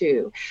education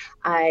too.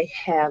 I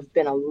have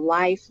been a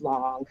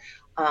lifelong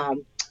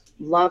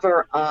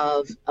lover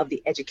of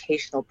the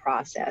educational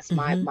process.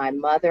 My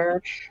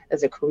mother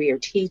is a career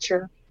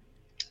teacher.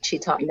 She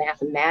taught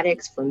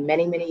mathematics for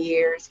many, many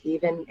years,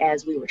 even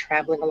as we were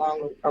traveling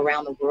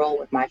around the world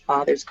with my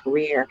father's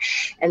career.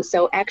 And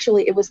so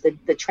actually it was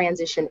the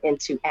transition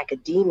into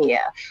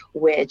academia,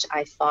 which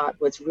I thought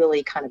was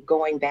really kind of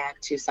going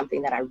back to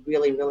something that I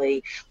really,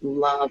 really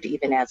loved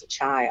even as a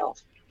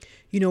child.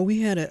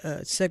 We had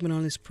a segment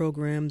on this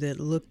program that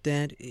looked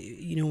at,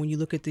 when you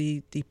look at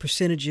the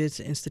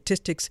percentages and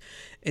statistics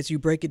as you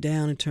break it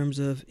down in terms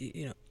of,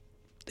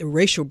 the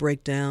racial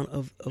breakdown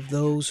of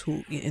those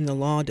who in the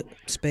law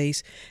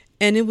space.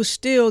 And there's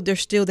still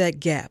that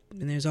gap.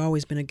 And there's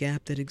always been a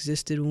gap that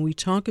existed. When we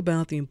talk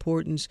about the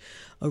importance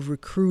of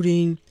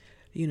recruiting,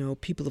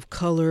 people of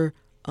color,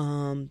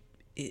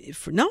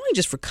 for not only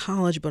just for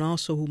college, but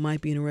also who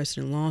might be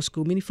interested in law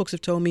school. Many folks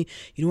have told me,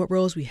 you know what,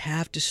 Rose, we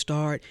have to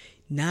start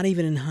not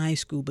even in high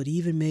school, but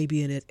even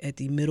maybe at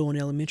the middle and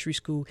elementary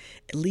school,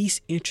 at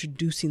least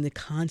introducing the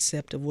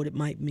concept of what it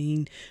might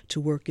mean to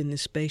work in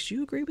this space. Do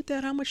you agree with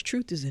that? How much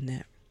truth is in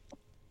that?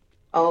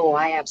 Oh,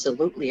 I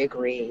absolutely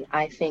agree.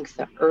 I think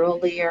the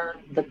earlier,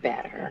 the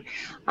better.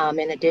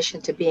 In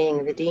addition to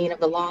being the dean of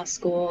the law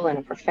school and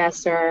a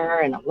professor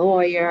and a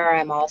lawyer,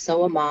 I'm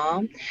also a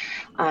mom.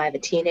 I have a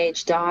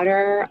teenage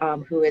daughter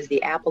who is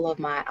the apple of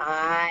my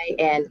eye,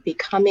 and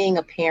becoming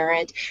a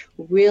parent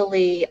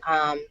really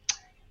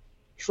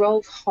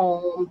drove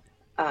home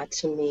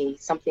to me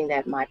something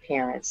that my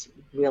parents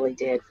really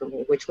did for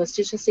me, which was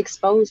to just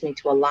expose me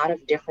to a lot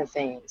of different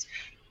things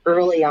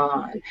early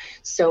on.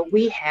 So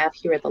we have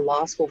here at the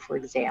law school, for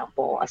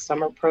example, a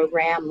summer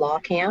program, law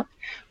camp,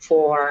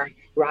 for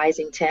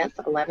rising 10th,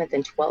 11th,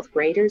 and 12th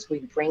graders. We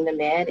bring them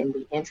in and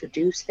we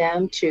introduce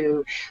them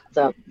to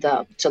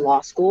to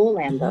law school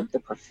and the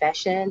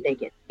profession. They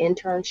get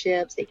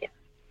internships, they get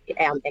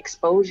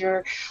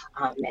exposure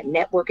and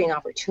networking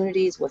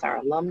opportunities with our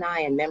alumni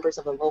and members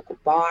of the local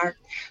bar.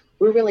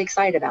 We're really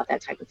excited about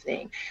that type of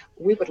thing.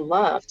 We would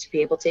love to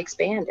be able to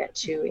expand it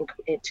to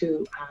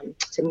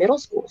middle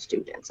school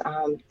students.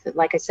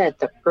 Like I said,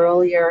 the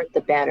earlier,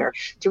 the better,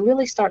 to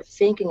really start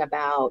thinking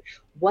about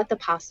what the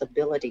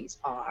possibilities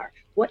are,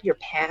 what your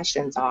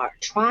passions are.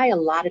 Try a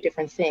lot of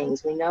different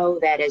things. We know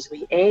that as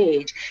we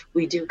age,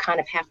 we do kind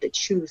of have to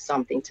choose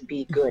something to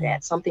be good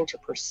at, something to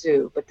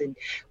pursue. But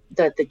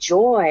the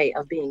joy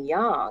of being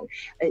young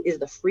is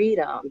the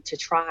freedom to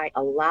try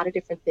a lot of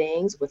different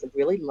things with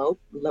really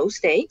low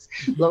stakes,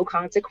 low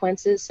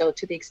consequences. So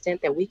to the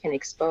extent that we can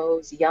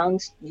expose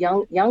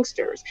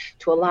youngsters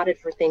to a lot of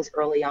different things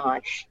early on.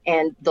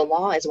 And the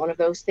law is one of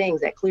those things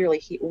that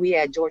clearly we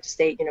at Georgia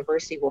State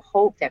University will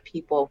hope that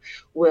people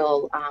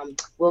will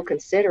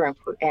consider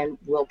and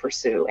will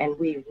pursue. And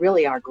we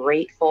really are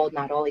grateful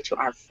not only to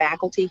our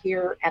faculty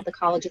here at the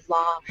College of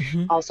Law,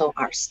 also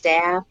our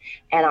staff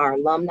and our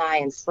alumni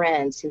and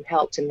friends who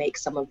help to make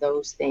some of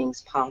those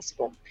things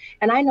possible.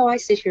 And I know I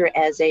sit here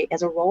as a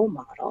role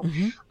model.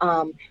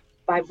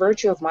 By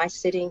virtue of my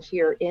sitting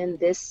here in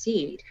this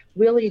seat,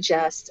 really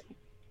just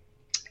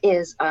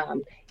is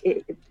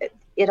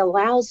it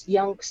allows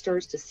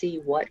youngsters to see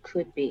what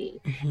could be,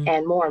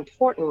 and more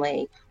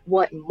importantly,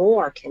 what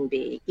more can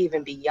be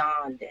even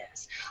beyond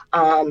this.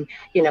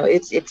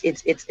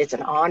 It's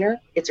an honor,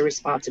 it's a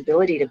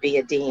responsibility to be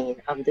a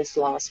dean of this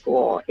law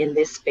school in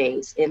this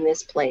space, in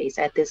this place,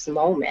 at this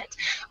moment.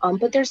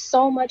 But there's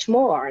so much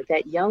more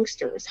that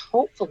youngsters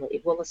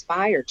hopefully will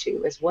aspire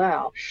to as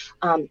well.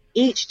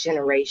 Each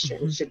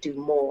generation should do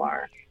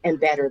more and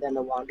better than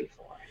the one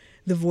before.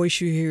 The voice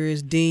you hear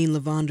is Dean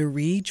LaVonda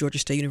Reed, Georgia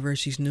State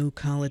University's new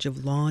College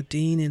of Law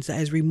dean. And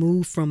as we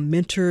move from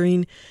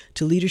mentoring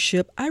to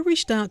leadership, I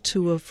reached out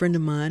to a friend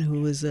of mine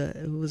who was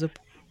a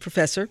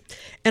professor,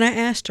 and I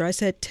asked her, I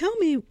said, tell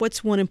me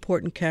what's one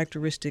important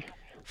characteristic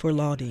for a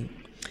law dean.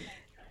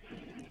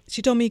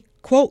 She told me,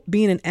 quote,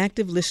 being an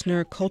active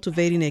listener,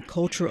 cultivating a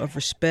culture of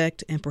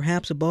respect, and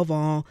perhaps above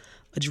all,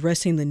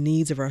 addressing the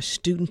needs of our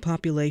student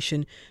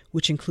population,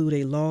 which include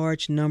a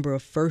large number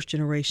of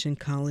first-generation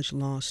college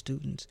law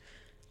students.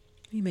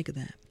 What do you make of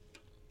that?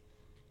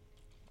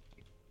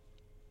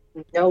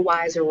 No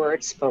wiser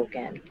words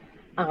spoken.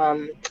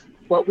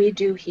 What we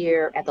do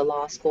here at the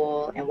law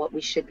school and what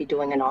we should be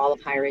doing in all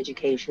of higher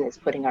education is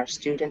putting our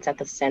students at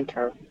the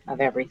center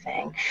of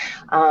everything.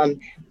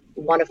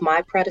 One of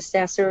my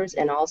predecessors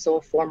and also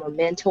a former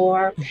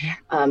mentor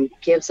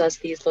gives us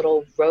these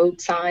little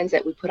road signs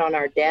that we put on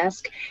our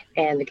desk,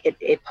 and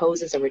it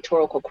poses a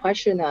rhetorical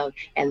question of,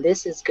 and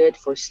this is good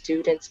for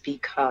students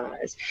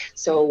because.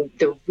 So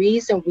the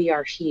reason we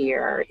are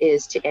here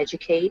is to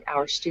educate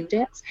our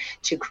students,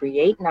 to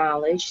create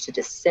knowledge, to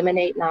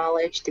disseminate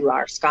knowledge through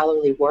our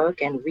scholarly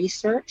work and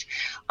research.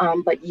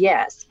 But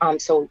yes,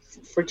 so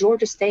for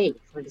Georgia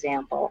State, for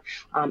example,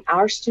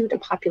 our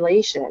student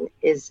population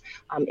is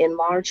in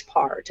large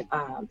part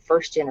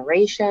first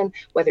generation,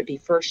 whether it be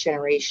first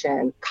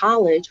generation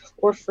college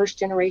or first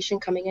generation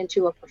coming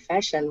into a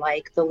profession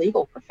like the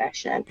legal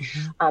profession.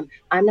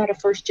 I'm not a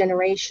first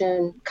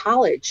generation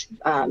college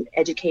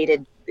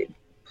educated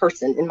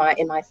person in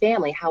my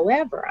family.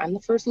 However, I'm the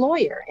first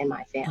lawyer in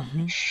my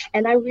family.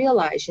 And I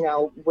realize,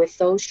 with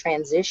those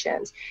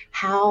transitions,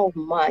 how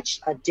much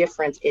a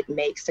difference it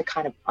makes to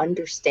kind of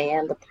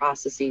understand the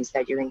processes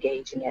that you're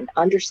engaging in,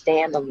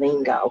 understand the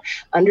lingo,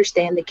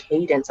 understand the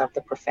cadence of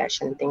the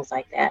profession and things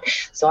like that.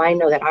 So I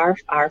know that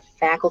our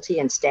faculty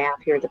and staff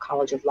here at the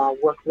College of Law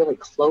work really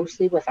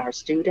closely with our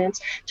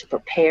students to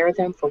prepare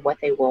them for what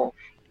they will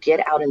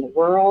get out in the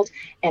world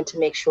and to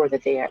make sure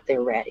that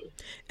they're ready.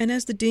 And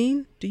as the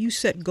dean, do you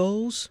set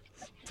goals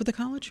for the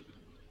College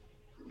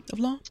of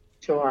Law?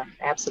 Sure,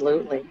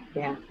 absolutely.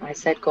 Yeah, I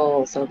set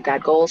goals. So I've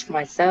got goals for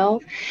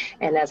myself.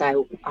 And as I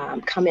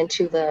come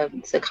into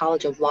the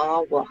College of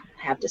Law, we'll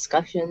have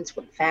discussions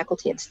with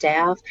faculty and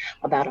staff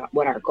about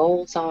what our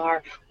goals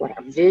are, what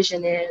our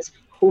vision is,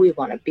 who we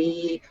want to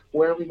be,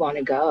 where we want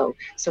to go.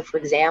 So for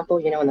example,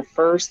 in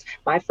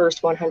my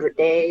first 100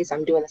 days,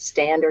 I'm doing the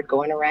standard,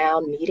 going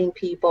around, meeting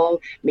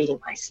people, meeting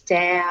my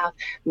staff,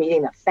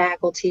 meeting the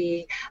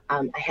faculty.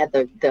 I had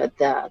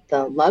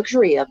the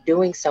luxury of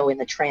doing so in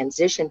the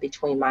transition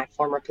between my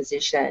former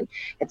position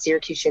at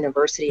Syracuse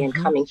University and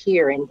coming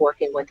here and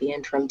working with the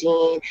interim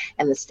dean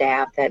and the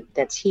staff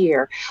that's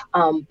here.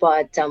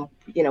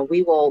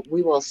 We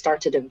will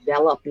start to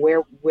develop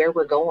where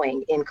we're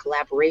going in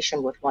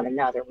collaboration with one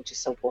another, which is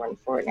so important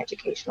for an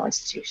educational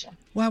institution.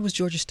 Why was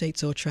Georgia State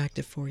so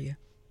attractive for you?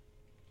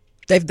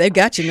 They've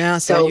got you now,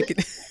 so you can.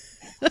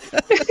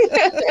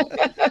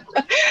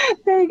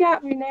 They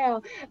got me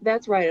now.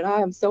 That's right. And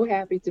I am so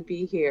happy to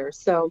be here.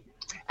 So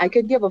I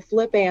could give a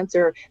flip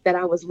answer that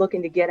I was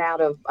looking to get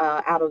out of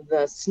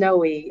the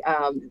snowy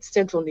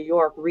central New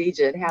York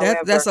region. However,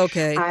 that's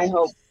okay.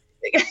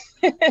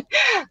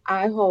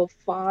 I hold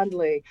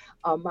fondly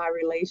my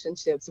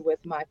relationships with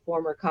my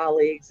former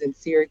colleagues in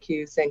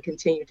Syracuse and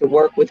continue to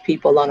work with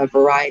people on a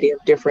variety of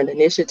different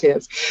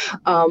initiatives.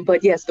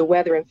 But yes, the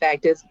weather, in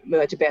fact, is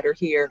much better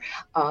here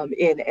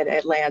in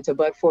Atlanta,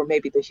 but for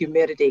maybe the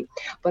humidity.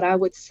 But I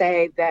would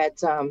say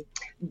that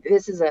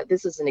this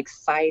is an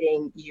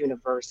exciting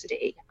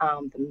university.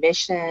 The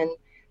mission,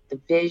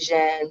 the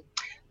vision,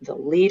 the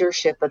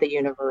leadership of the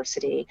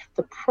university,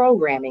 the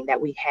programming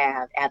that we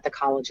have at the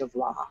College of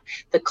Law,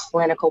 the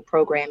clinical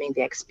programming,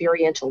 the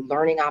experiential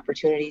learning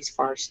opportunities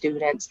for our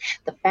students,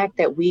 the fact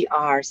that we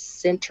are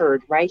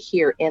centered right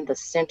here in the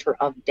center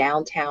of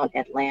downtown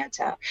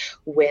Atlanta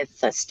with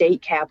the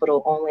state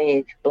capitol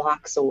only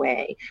blocks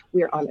away.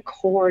 We're along the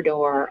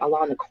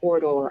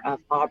corridor of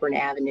Auburn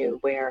Avenue,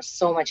 where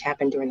so much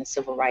happened during the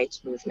Civil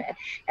Rights Movement.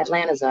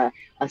 Atlanta's a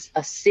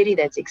city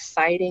that's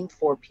exciting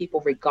for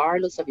people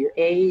regardless of your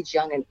age,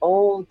 young and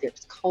old.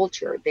 There's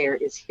culture, there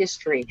is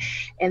history,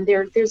 and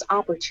there's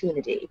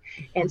opportunity.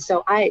 And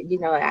so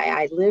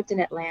I lived in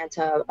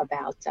Atlanta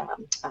about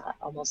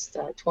almost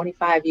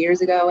 25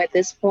 years ago at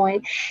this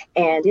point,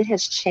 and it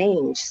has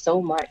changed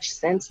so much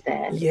since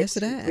then. Yes,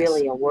 it has.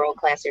 Really a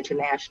world-class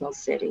international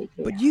city.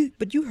 Yeah.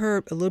 But you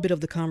heard a little bit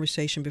of the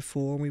conversation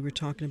before. We were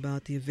talking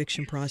about the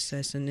eviction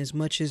process, and as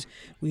much as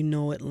we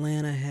know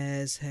Atlanta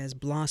has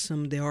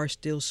blossomed, there are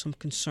still some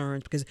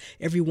concerns because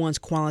everyone's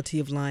quality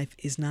of life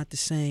is not the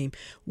same.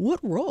 What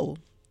role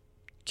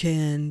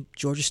can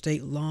Georgia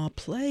State law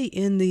play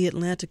in the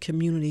Atlanta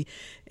community?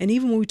 And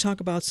even when we talk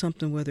about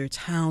something, whether it's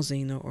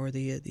housing or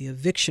the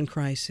eviction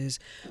crisis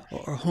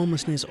or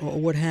homelessness or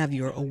what have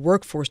you, or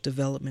workforce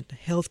development,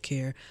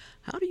 healthcare,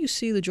 how do you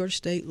see the Georgia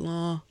State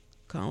Law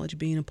College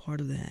being a part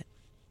of that?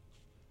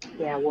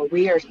 Yeah, well,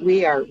 we're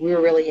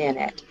really in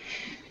it.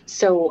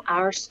 So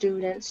our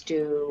students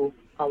do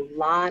a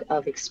lot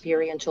of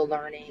experiential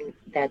learning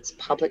that's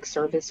public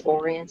service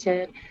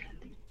oriented,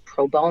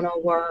 pro bono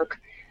work.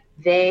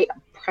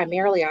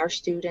 Our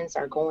students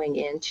are going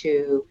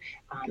into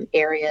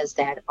areas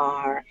that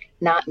are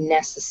not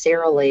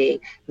necessarily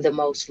the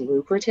most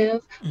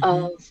lucrative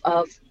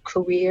of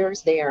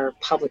careers. They are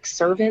public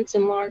servants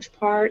in large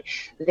part.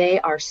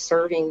 They are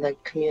serving the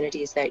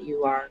communities that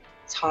you are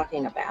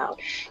talking about.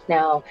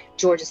 Now,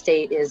 Georgia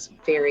State is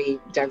very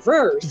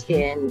diverse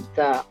in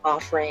the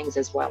offerings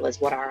as well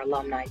as what our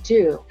alumni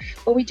do,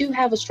 but we do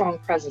have a strong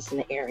presence in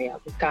the area.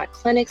 We've got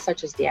clinics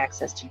such as the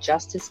Access to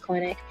Justice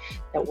Clinic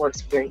that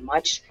works very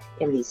much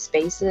in these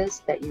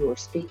spaces that you were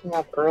speaking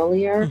of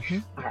earlier,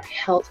 our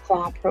health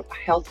law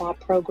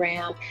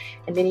program,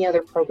 and many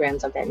other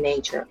programs of that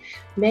nature.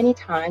 Many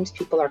times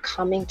people are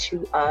coming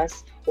to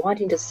us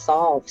wanting to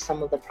solve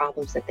some of the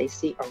problems that they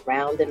see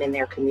around them in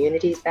their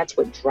communities. That's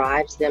what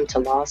drives them to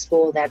law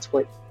school. That's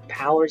what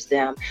powers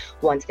them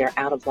once they're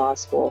out of law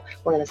school.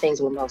 One of the things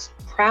we're most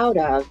proud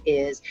of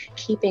is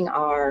keeping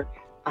our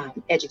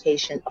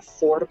education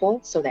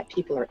affordable so that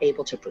people are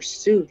able to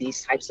pursue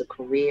these types of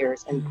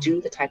careers and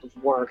do the type of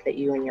work that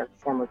you and your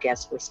former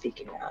guests were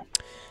speaking of.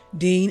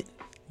 Dean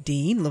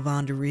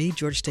LaVonda Reed,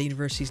 Georgia State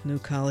University's new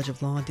College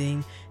of Law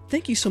Dean,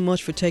 thank you so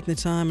much for taking the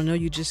time. I know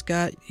you just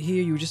got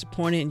here, you were just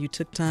appointed, and you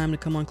took time to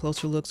come on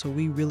Closer Look, so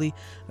we really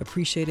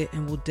appreciate it,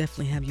 and we'll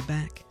definitely have you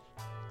back.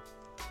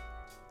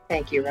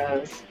 Thank you,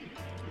 Rose.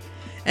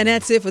 And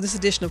that's it for this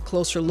edition of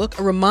Closer Look.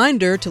 A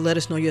reminder to let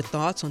us know your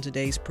thoughts on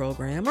today's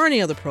program or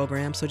any other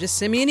program. So just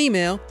send me an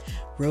email,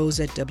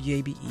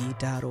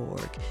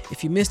 rose@wabe.org.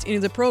 If you missed any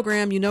of the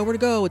program, you know where to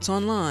go. It's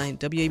online,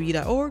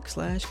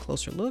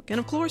 wabe.org/Closer Look. And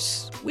of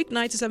course,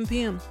 weeknights at 7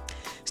 p.m.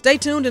 Stay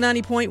tuned to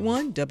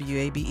 90.1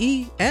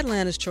 WABE,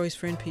 Atlanta's Choice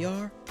for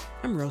NPR.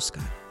 I'm Rose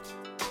Scott.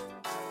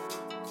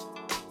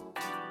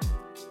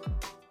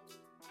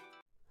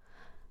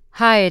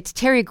 Hi, it's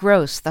Terry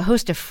Gross, the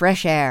host of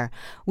Fresh Air.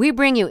 We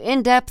bring you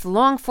in-depth,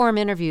 long-form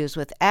interviews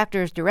with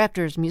actors,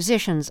 directors,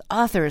 musicians,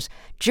 authors,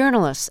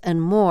 journalists,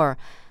 and more.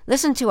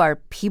 Listen to our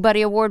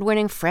Peabody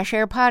Award-winning Fresh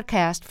Air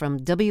podcast from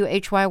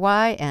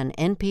WHYY and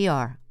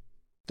NPR.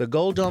 The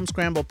Gold Dome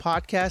Scramble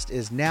podcast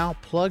is now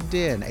plugged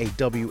in, a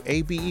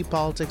WABE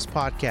Politics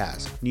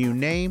podcast. New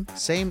name,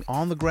 same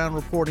on-the-ground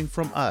reporting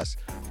from us.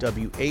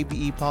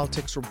 WABE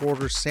politics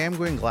reporters Sam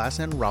Greenglass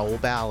and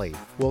Raul Bali.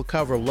 We'll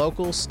cover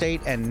local,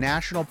 state, and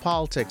national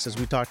politics as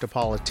we talk to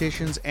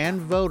politicians and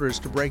voters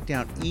to break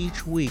down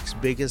each week's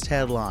biggest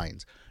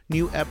headlines.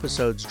 New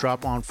episodes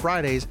drop on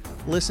Fridays.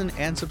 Listen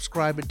and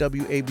subscribe at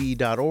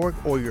WABE.org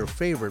or your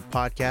favorite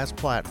podcast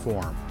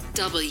platform.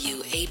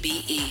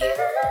 WABE.